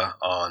media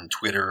on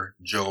Twitter,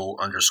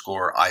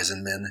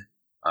 Joe_Eisenmann,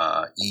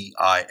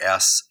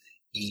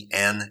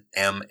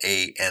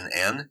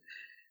 EISENMANN.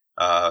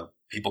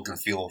 People can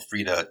feel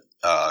free to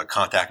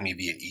contact me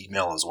via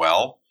email as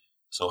well.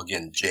 So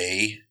again,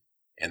 J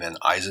and then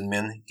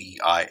Eisenmann,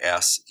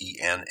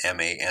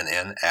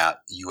 EISENMANN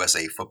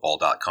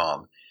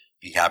 @usafootball.com.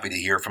 Be happy to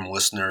hear from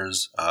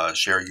listeners,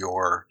 share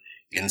your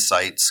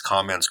insights,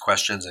 comments,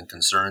 questions, and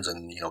concerns,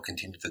 and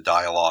continue the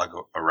dialogue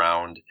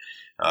around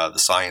the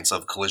science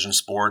of collision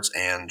sports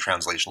and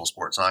translational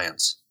sports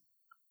science.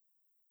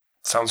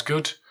 Sounds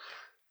good.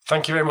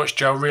 Thank you very much,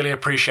 Joe. Really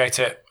appreciate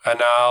it,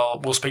 and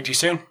we'll speak to you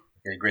soon.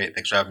 Okay, great.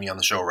 Thanks for having me on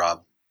the show,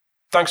 Rob.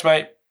 Thanks,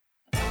 mate.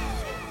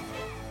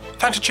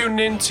 Thanks for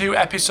tuning in to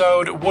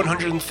episode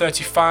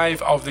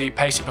 135 of the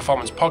Pacey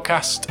Performance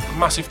Podcast.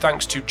 Massive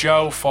thanks to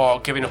Joe for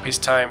giving up his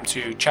time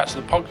to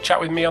chat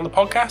with me on the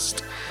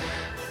podcast.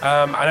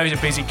 I know he's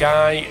a busy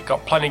guy,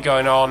 got plenty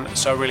going on,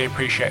 so I really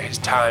appreciate his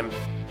time.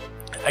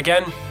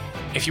 Again,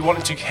 if you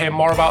wanted to hear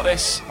more about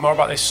this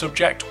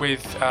subject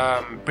with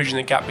bridging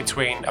the gap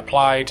between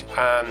applied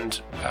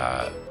and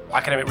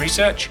academic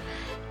research,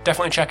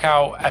 definitely check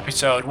out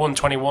episode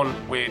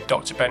 121 with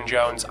Dr. Ben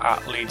Jones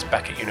at Leeds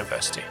Beckett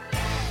University.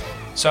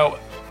 So,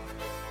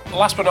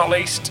 last but not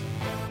least,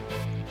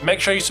 make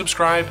sure you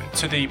subscribe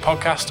to the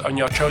podcast on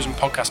your chosen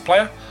podcast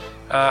player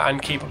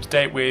and keep up to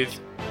date with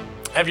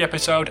every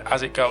episode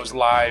as it goes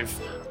live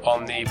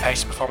on the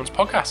Pacey Performance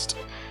Podcast.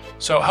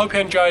 So I hope you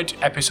enjoyed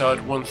episode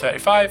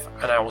 135,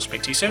 and I will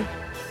speak to you soon.